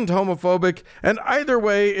party isn't homophobic, and either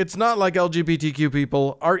way, it's not like LGBTQ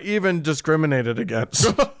people are even discriminated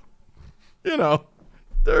against.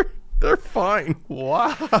 They're fine.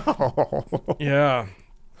 Wow. Yeah.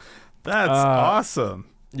 That's awesome.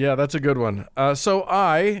 Yeah, that's a good one. So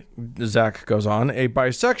I, Zach goes on, a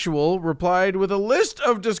bisexual, replied with a list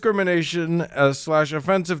of discrimination /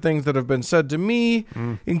 offensive things that have been said to me,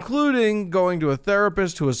 including going to a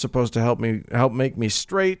therapist who was supposed to help make me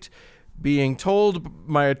straight, being told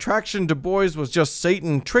my attraction to boys was just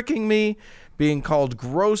Satan tricking me, being called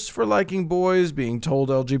gross for liking boys, being told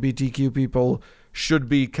LGBTQ people should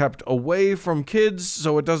be kept away from kids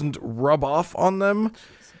so it doesn't rub off on them.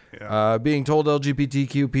 Yeah. Being told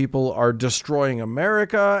LGBTQ people are destroying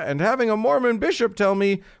America, and having a Mormon bishop tell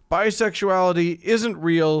me bisexuality isn't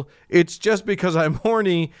real, it's just because I'm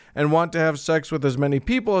horny and want to have sex with as many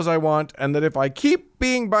people as I want, and that if I keep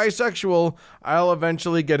being bisexual, I'll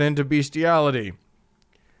eventually get into bestiality.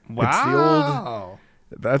 Wow.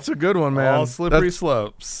 That's a good one, man. All slippery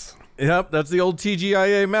slopes. Yep, that's the old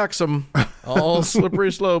TGIA maxim. All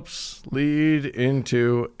slippery slopes lead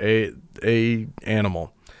into a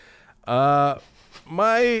animal.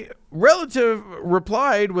 My relative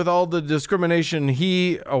replied with all the discrimination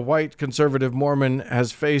he, a white conservative Mormon,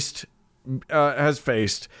 has faced,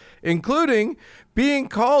 including being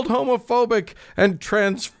called homophobic and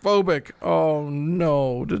transphobic. Oh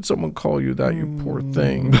no, did someone call you that, you poor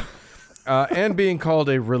thing? And being called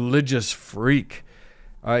a religious freak.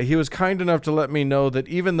 He was kind enough to let me know that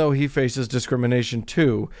even though he faces discrimination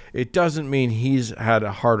too, it doesn't mean he's had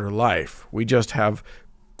a harder life. We just have,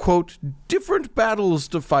 quote, different battles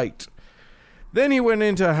to fight. Then he went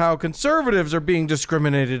into how conservatives are being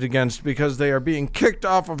discriminated against because they are being kicked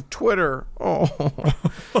off of Twitter. Oh,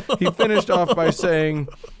 he finished off by saying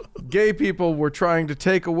gay people were trying to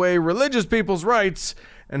take away religious people's rights,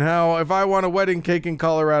 and how if I want a wedding cake in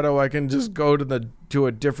Colorado, I can just go to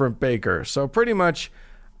a different baker. So pretty much,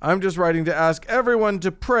 I'm just writing to ask everyone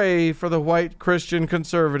to pray for the white Christian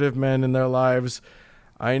conservative men in their lives.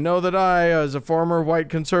 I know that I, as a former white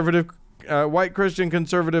Christian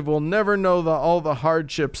conservative, will never know all the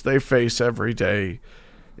hardships they face every day.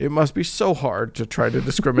 It must be so hard to try to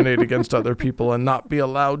discriminate against other people and not be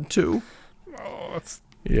allowed to. Oh, it's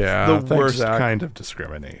the worst Zach. kind of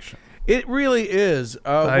discrimination. It really is.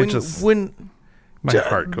 My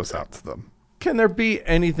heart goes out to them. Can there be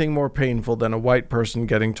anything more painful than a white person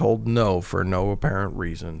getting told no for no apparent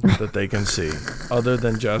reason that they can see, other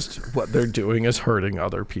than just what they're doing is hurting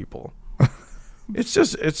other people? It's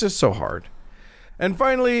just so hard. And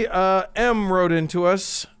finally, M wrote into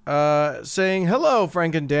us saying, "Hello,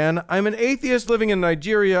 Frank and Dan. I'm an atheist living in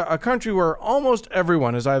Nigeria, a country where almost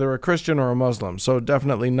everyone is either a Christian or a Muslim, so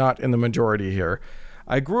definitely not in the majority here.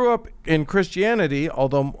 I grew up in Christianity,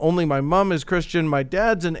 although only my mom is Christian. My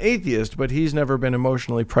dad's an atheist, but he's never been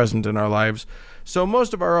emotionally present in our lives, so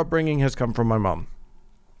most of our upbringing has come from my mom,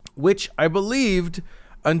 which I believed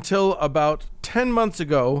until about 10 months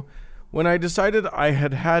ago when I decided I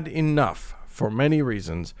had had enough for many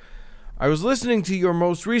reasons. I was listening to your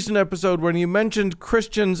most recent episode when you mentioned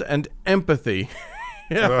Christians and empathy."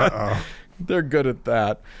 Yeah, they're good at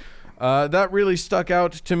that. That really stuck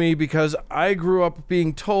out to me because I grew up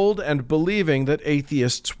being told and believing that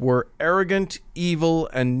atheists were arrogant, evil,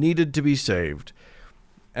 and needed to be saved.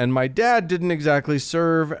 And my dad didn't exactly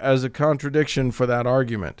serve as a contradiction for that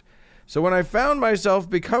argument. So when I found myself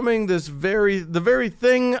becoming the very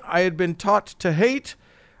thing I had been taught to hate,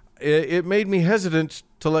 it made me hesitant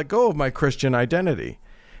to let go of my Christian identity.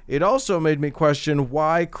 It also made me question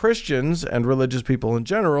why Christians and religious people in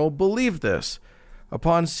general believe this.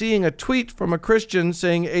 Upon seeing a tweet from a Christian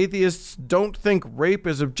saying atheists don't think rape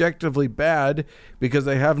is objectively bad because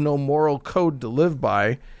they have no moral code to live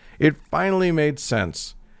by, it finally made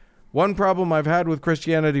sense. One problem I've had with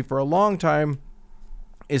Christianity for a long time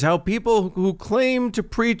is how people who claim to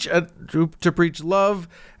preach love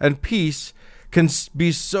and peace can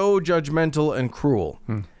be so judgmental and cruel.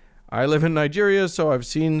 I live in Nigeria, so I've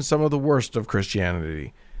seen some of the worst of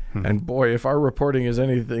Christianity. And boy, if our reporting is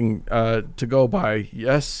anything to go by,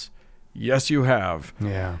 yes, you have.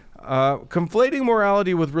 Yeah. Conflating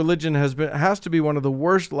morality with religion has to be one of the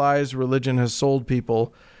worst lies religion has sold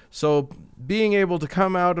people. So being able to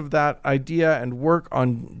come out of that idea and work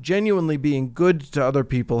on genuinely being good to other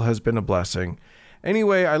people has been a blessing.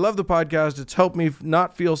 Anyway, I love the podcast. It's helped me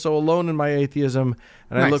not feel so alone in my atheism,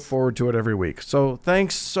 and I look forward to it every week. So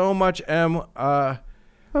thanks so much, Em.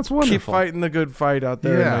 That's wonderful. Keep fighting the good fight out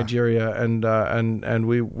there in Nigeria, and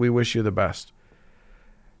we wish you the best.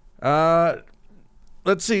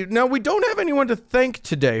 Let's see. Now, we don't have anyone to thank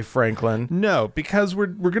today, Franklin. No, because we're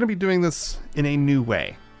going to be doing this in a new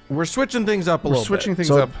way. We're switching things up a little bit. We're switching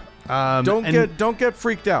things up. Don't get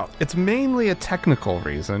freaked out. It's mainly a technical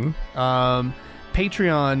reason.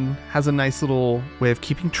 Patreon has a nice little way of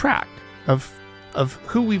keeping track of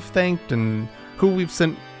who we've thanked and who we've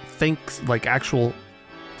sent thanks, like actual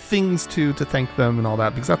things to thank them and all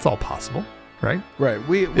that, because that's all possible, right? Right.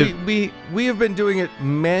 We have been doing it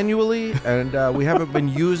manually, and we haven't been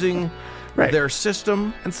using their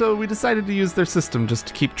system. And so we decided to use their system just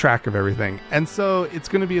to keep track of everything. And so it's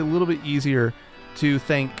going to be a little bit easier to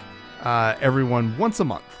thank everyone once a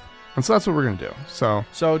month. And so that's what we're going to do. So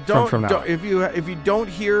don't if you don't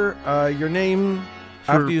hear your name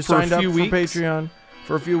after you signed up for Patreon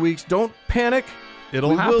for a few weeks, don't panic. We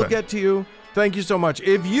will get to you. Thank you so much.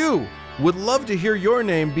 If you would love to hear your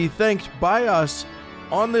name be thanked by us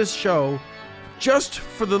on this show, just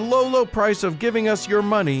for the low price of giving us your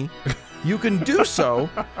money, you can do so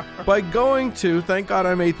by going to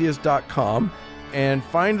thankgodimatheist.com and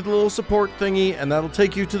find the little support thingy, and that'll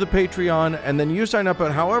take you to the Patreon, and then you sign up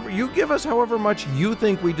at however much you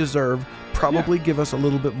think we deserve. Probably give us a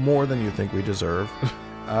little bit more than you think we deserve,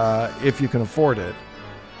 if you can afford it.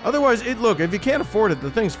 Otherwise, if you can't afford it,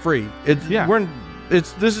 the thing's free.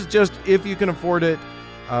 This is just if you can afford it,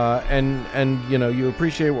 and you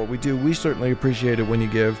appreciate what we do. We certainly appreciate it when you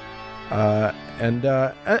give, and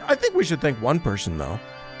I think we should thank one person though.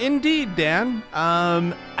 Indeed, Dan.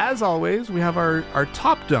 As always, we have our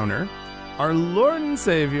top donor, our Lord and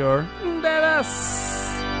Savior, Dallas.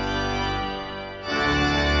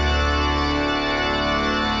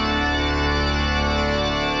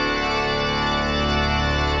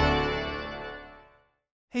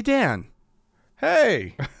 Hey, Dan.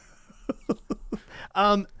 Hey.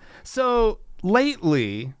 So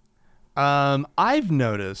lately, I've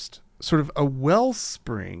noticed sort of a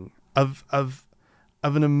wellspring of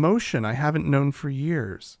an emotion I haven't known for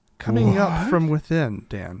years coming up from within,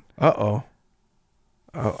 Dan. Uh-oh.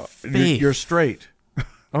 You're straight.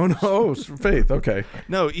 Oh, no. Faith. Okay.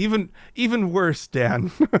 No, even worse,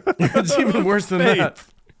 Dan. It's even worse than that.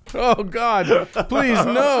 Oh, God. Please,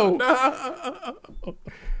 no.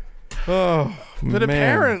 Oh, but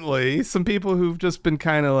apparently, some people who've just been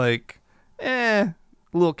kind of like, a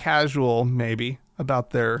little casual, maybe, about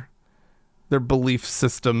their belief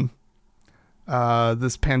system,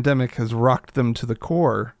 this pandemic has rocked them to the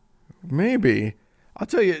core. Maybe. I'll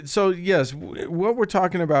tell you. So, yes, what we're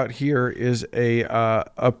talking about here is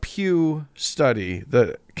a Pew study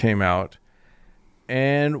that came out.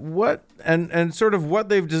 And sort of what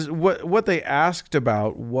they asked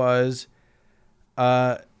about was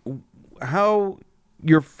how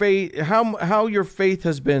your faith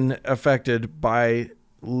has been affected by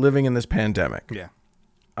living in this pandemic. Yeah.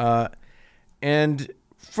 And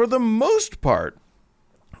for the most part,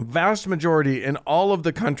 vast majority in all of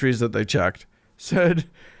the countries that they checked said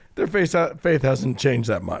their faith hasn't changed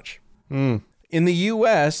that much. In the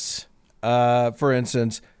U.S., for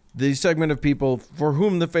instance, the segment of people for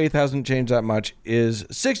whom the faith hasn't changed that much is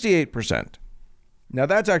 68%. Now,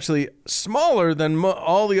 that's actually smaller than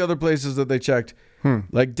all the other places that they checked.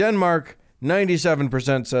 Like Denmark,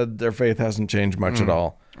 97% said their faith hasn't changed much at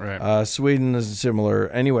all. Right. Sweden is similar.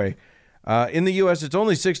 Anyway, in the U.S., it's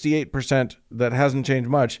only 68% that hasn't changed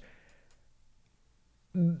much.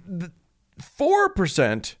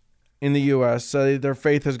 4% in the U.S. say their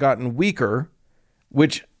faith has gotten weaker,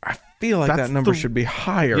 which I feel like that number should be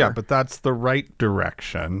higher. Yeah, but that's the right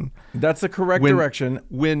direction. That's the correct direction.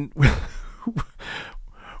 When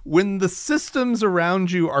the systems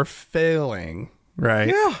around you are failing, right?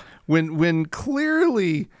 Yeah. When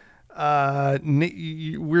clearly we're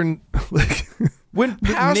like When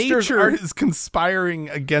pastors nature is conspiring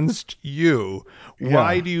against you,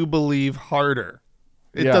 why do you believe harder?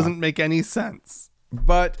 It doesn't make any sense.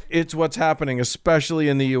 But it's what's happening, especially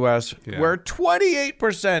in the U.S., where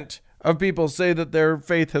 28% of people say that their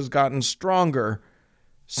faith has gotten stronger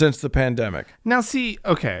since the pandemic. Now, see,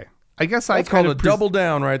 okay, I guess That's called a double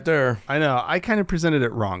down right there. I know. I kind of presented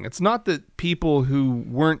it wrong. It's not that people who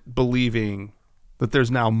weren't believing, that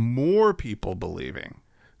there's now more people believing.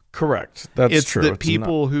 Correct. That's true. It's that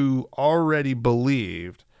people who already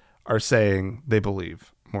believed are saying they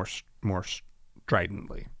believe more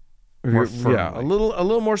stridently. More firmly. Yeah, a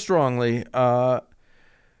little more strongly.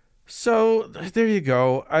 So there you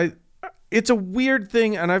go. It's a weird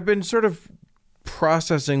thing, and I've been sort of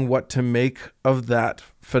processing what to make of that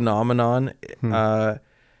phenomenon. And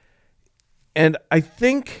I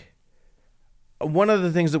think one of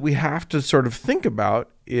the things that we have to sort of think about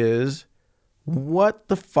is what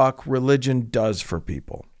the fuck religion does for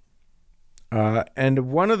people.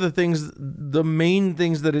 And one of the main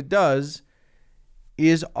things that it does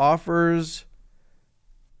is offers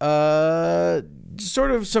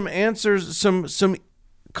sort of some answers, some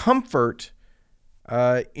comfort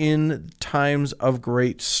in times of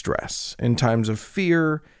great stress, in times of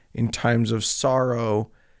fear, in times of sorrow,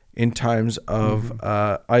 in times of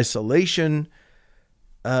isolation.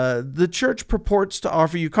 The church purports to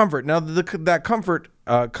offer you comfort. Now, that comfort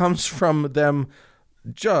comes from them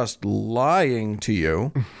just lying to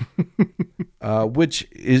you, which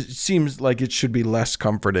seems like it should be less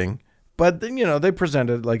comforting. But then, they present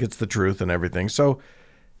it like it's the truth and everything. So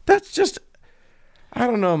that's just, I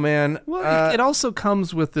don't know, man. Well, it also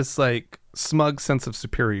comes with this like smug sense of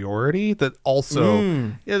superiority that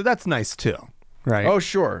also, that's nice too, right? Oh,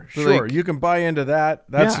 sure. Like, you can buy into that.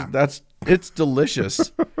 It's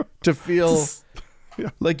delicious to feel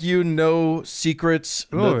like secrets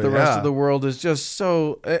that the rest of the world is just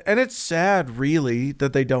so, and it's sad really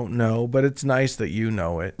that they don't know, but it's nice that you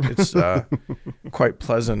know it. It's quite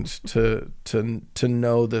pleasant to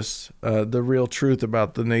know this, the real truth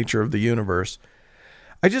about the nature of the universe.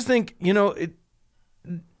 I just think,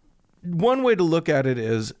 one way to look at it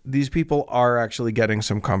is these people are actually getting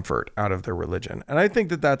some comfort out of their religion. And I think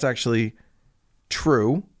that that's actually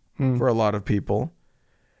true for a lot of people.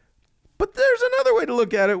 But there's another way to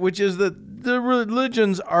look at it, which is that the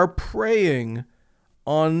religions are preying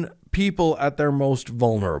on people at their most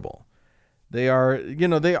vulnerable. They are,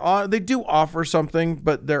 they do offer something,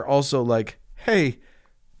 but they're also like, hey,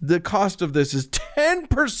 the cost of this is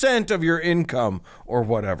 10% of your income or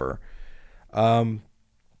whatever,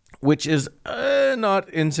 which is not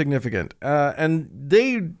insignificant. And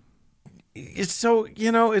it's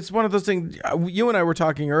one of those things. You and I were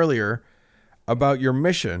talking earlier about your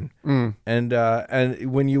mission, and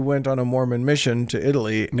when you went on a Mormon mission to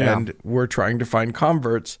Italy, and were trying to find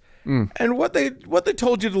converts, and what they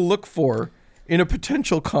told you to look for in a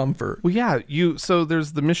potential convert. Well, yeah, so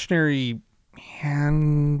there's the missionary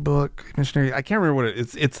handbook, I can't remember what it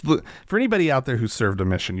is. It's for anybody out there who served a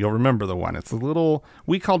mission, you'll remember the one. It's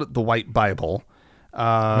we called it the White Bible,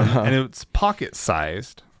 and it's pocket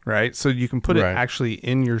sized, right? So you can put it actually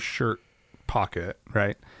in your shirt pocket,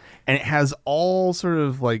 right? And it has all sort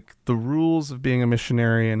of like the rules of being a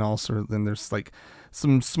missionary, and also then there's like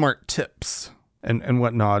some smart tips and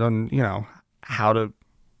whatnot on, how to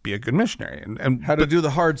be a good missionary and how to do the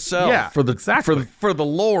hard sell for the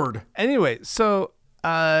Lord. Anyway, so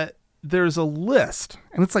there's a list,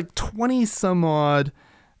 and it's like 20 some odd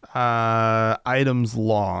items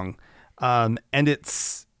long And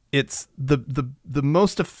it's the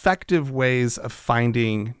most effective ways of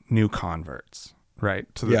finding new converts, right?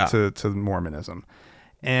 To Mormonism.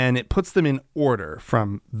 And it puts them in order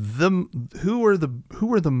from who are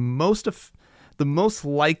the most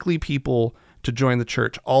likely people to join the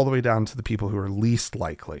church, all the way down to the people who are least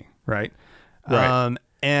likely, right? Right.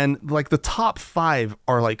 And like the top 5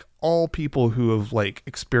 are like all people who have like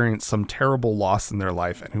experienced some terrible loss in their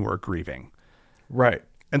life and who are grieving. Right.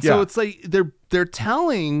 And so it's like they're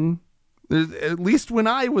telling, at least when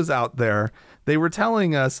I was out there, they were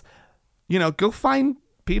telling us, go find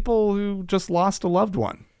people who just lost a loved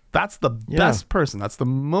one. That's the best person. That's the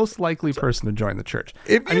most likely person to join the church.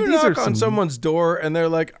 If you knock on someone's door and they're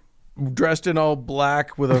like dressed in all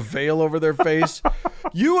black with a veil over their face,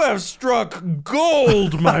 you have struck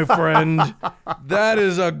gold, my friend. That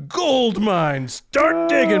is a gold mine. Start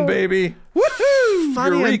digging, baby. Woohoo!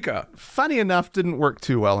 Eureka. Funny enough, didn't work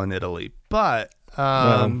too well in Italy, but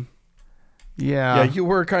yeah, you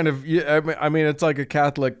were kind of. I mean, it's like a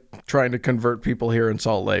Catholic trying to convert people here in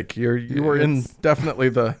Salt Lake. You were in definitely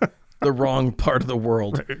the wrong part of the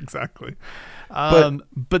world. Right, exactly.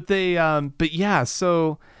 But yeah,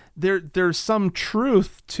 so there's some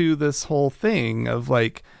truth to this whole thing of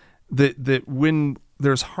like that when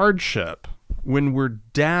there's hardship, when we're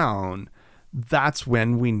down, that's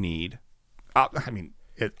when we need.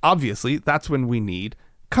 Obviously, that's when we need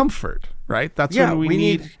comfort, right? That's when we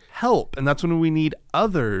need help, and that's when we need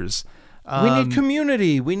others. We need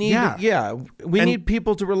community. We need need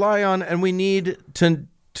people to rely on, and we need to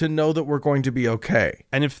know that we're going to be okay.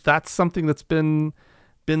 And if that's something that's been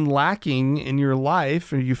lacking in your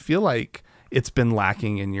life, or you feel like it's been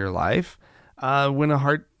lacking in your life, when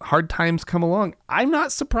hard times come along, I'm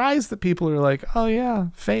not surprised that people are like, oh yeah,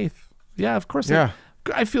 faith. Yeah, of course. Yeah.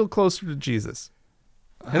 I feel closer to Jesus.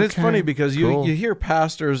 And it's funny because you hear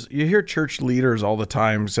pastors, you hear church leaders all the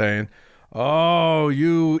time saying, oh,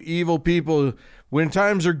 you evil people, when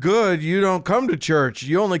times are good, you don't come to church.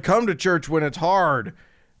 You only come to church when it's hard.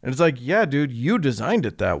 And it's like, yeah, dude, you designed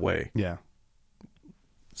it that way. Yeah.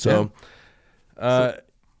 So,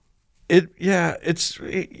 it's,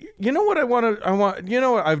 you know what I want, you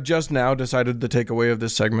know what I've just now decided the takeaway of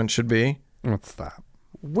this segment should be? What's that?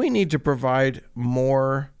 We need to provide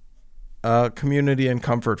more community and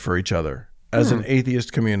comfort for each other as an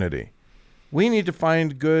atheist community. We need to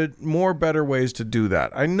find better ways to do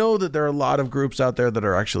that. I know that there are a lot of groups out there that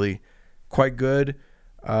are actually quite good.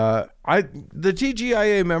 The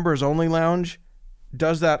TGIA Members Only Lounge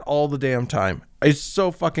does that all the damn time. It's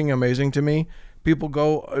so fucking amazing to me. People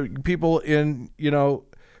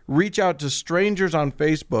reach out to strangers on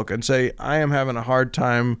Facebook and say, I am having a hard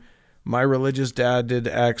time. My religious dad did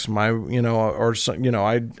X, I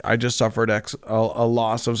just suffered X, a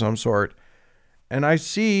loss of some sort. And I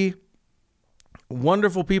see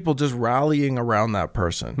wonderful people just rallying around that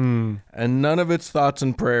person. And none of it's thoughts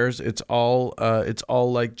and prayers. It's all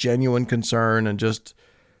like genuine concern and just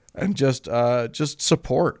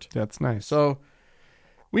support. That's nice. So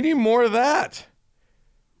we need more of that.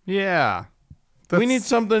 Yeah. We need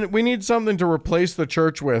something to replace the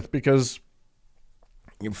church with, because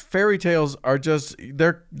fairy tales are just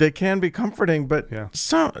they can be comforting, but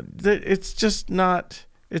it's just not.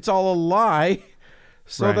 It's all a lie.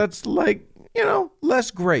 So that's like,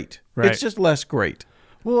 less great. Right. It's just less great.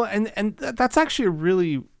 Well, and that's actually a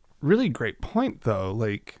really, really great point, though.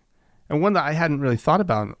 Like, and one that I hadn't really thought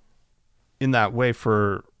about in that way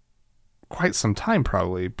for quite some time,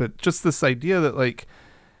 probably. But just this idea that, like,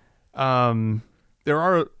 there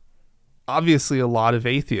are obviously a lot of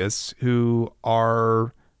atheists who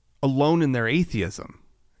are alone in their atheism,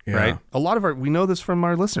 right? A lot of we know this from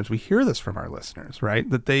our listeners. We hear this from our listeners, right?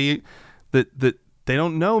 That they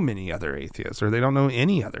don't know many other atheists, or they don't know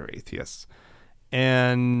any other atheists.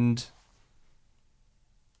 And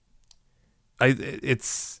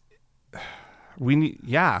we need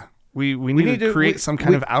to create some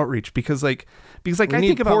kind of outreach, because I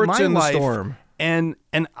think about my life, and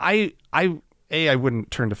I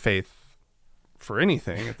wouldn't turn to faith for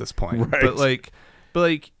anything at this point, right.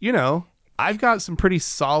 but I've got some pretty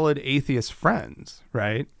solid atheist friends,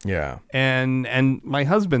 right? Yeah. And my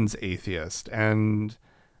husband's atheist, and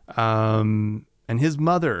his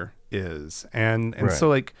mother is, and right. So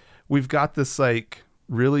like we've got this like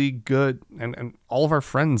really good, and all of our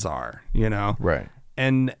friends are, right.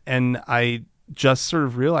 And I just sort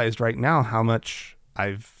of realized right now how much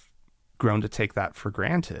I've grown to take that for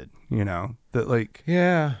granted, that like,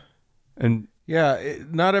 yeah. And yeah,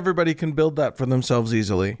 not everybody can build that for themselves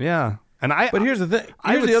easily. Yeah. But here's the thing.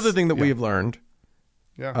 Here's the other thing that we've learned.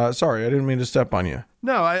 Yeah. Sorry, I didn't mean to step on you.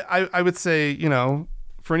 No, I would say,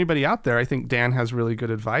 for anybody out there, I think Dan has really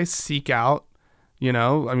good advice. Seek out,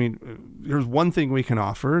 here's one thing we can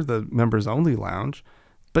offer, the members only lounge.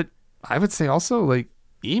 But I would say also, like,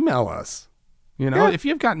 email us. If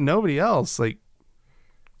you've got nobody else, like,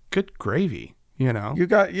 good gravy, You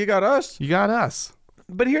got us. You got us.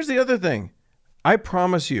 But here's the other thing. I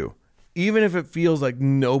promise you, even if it feels like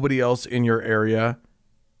nobody else in your area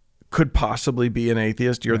could possibly be an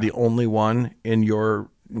atheist, you're the only one in your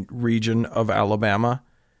region of Alabama,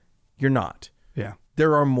 you're not. Yeah.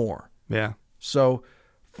 There are more. Yeah. So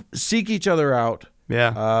seek each other out.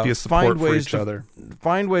 Yeah. Be a support for each other.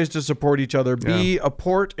 Find ways to support each other. Be a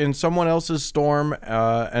port in someone else's storm,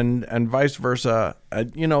 and vice versa.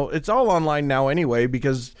 It's all online now anyway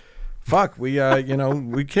because, we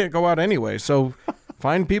can't go out anyway. So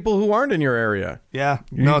find people who aren't in your area. Yeah.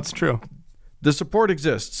 No, it's true. The support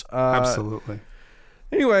exists. Absolutely.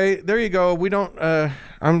 Anyway, there you go. We don't.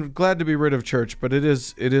 I'm glad to be rid of church, but it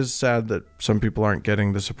is sad that some people aren't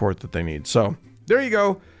getting the support that they need. So there you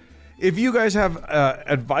go. If you guys have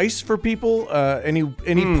advice for people, any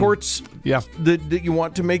ports that you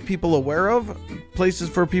want to make people aware of, places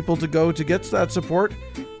for people to go to get that support,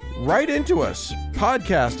 write into us.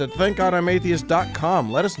 Podcast at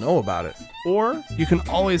thankgodimatheist.com. Let us know about it. Or you can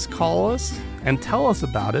always call us and tell us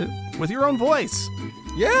about it with your own voice.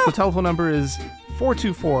 Yeah. The telephone number is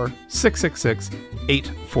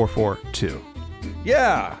 424-666-8442.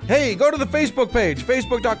 Yeah. Hey, go to the Facebook page,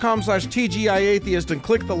 facebook.com/TGIAtheist, and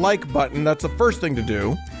click the like button. That's the first thing to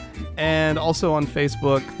do. And also on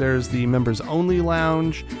Facebook, there's the Members Only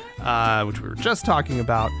Lounge, which we were just talking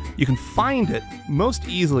about. You can find it most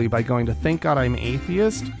easily by going to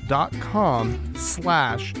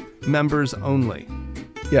thankgodimatheist.com/members only.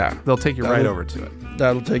 Yeah. They'll take you right over to it.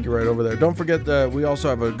 That'll take you right over there. Don't forget that we also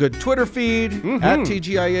have a good Twitter feed at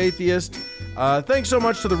TGIAtheist. Thanks so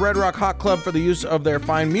much to the Red Rock Hot Club for the use of their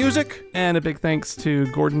fine music. And a big thanks to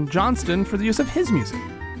Gordon Johnston for the use of his music.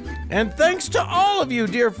 And thanks to all of you,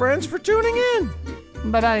 dear friends, for tuning in.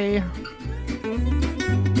 Bye-bye.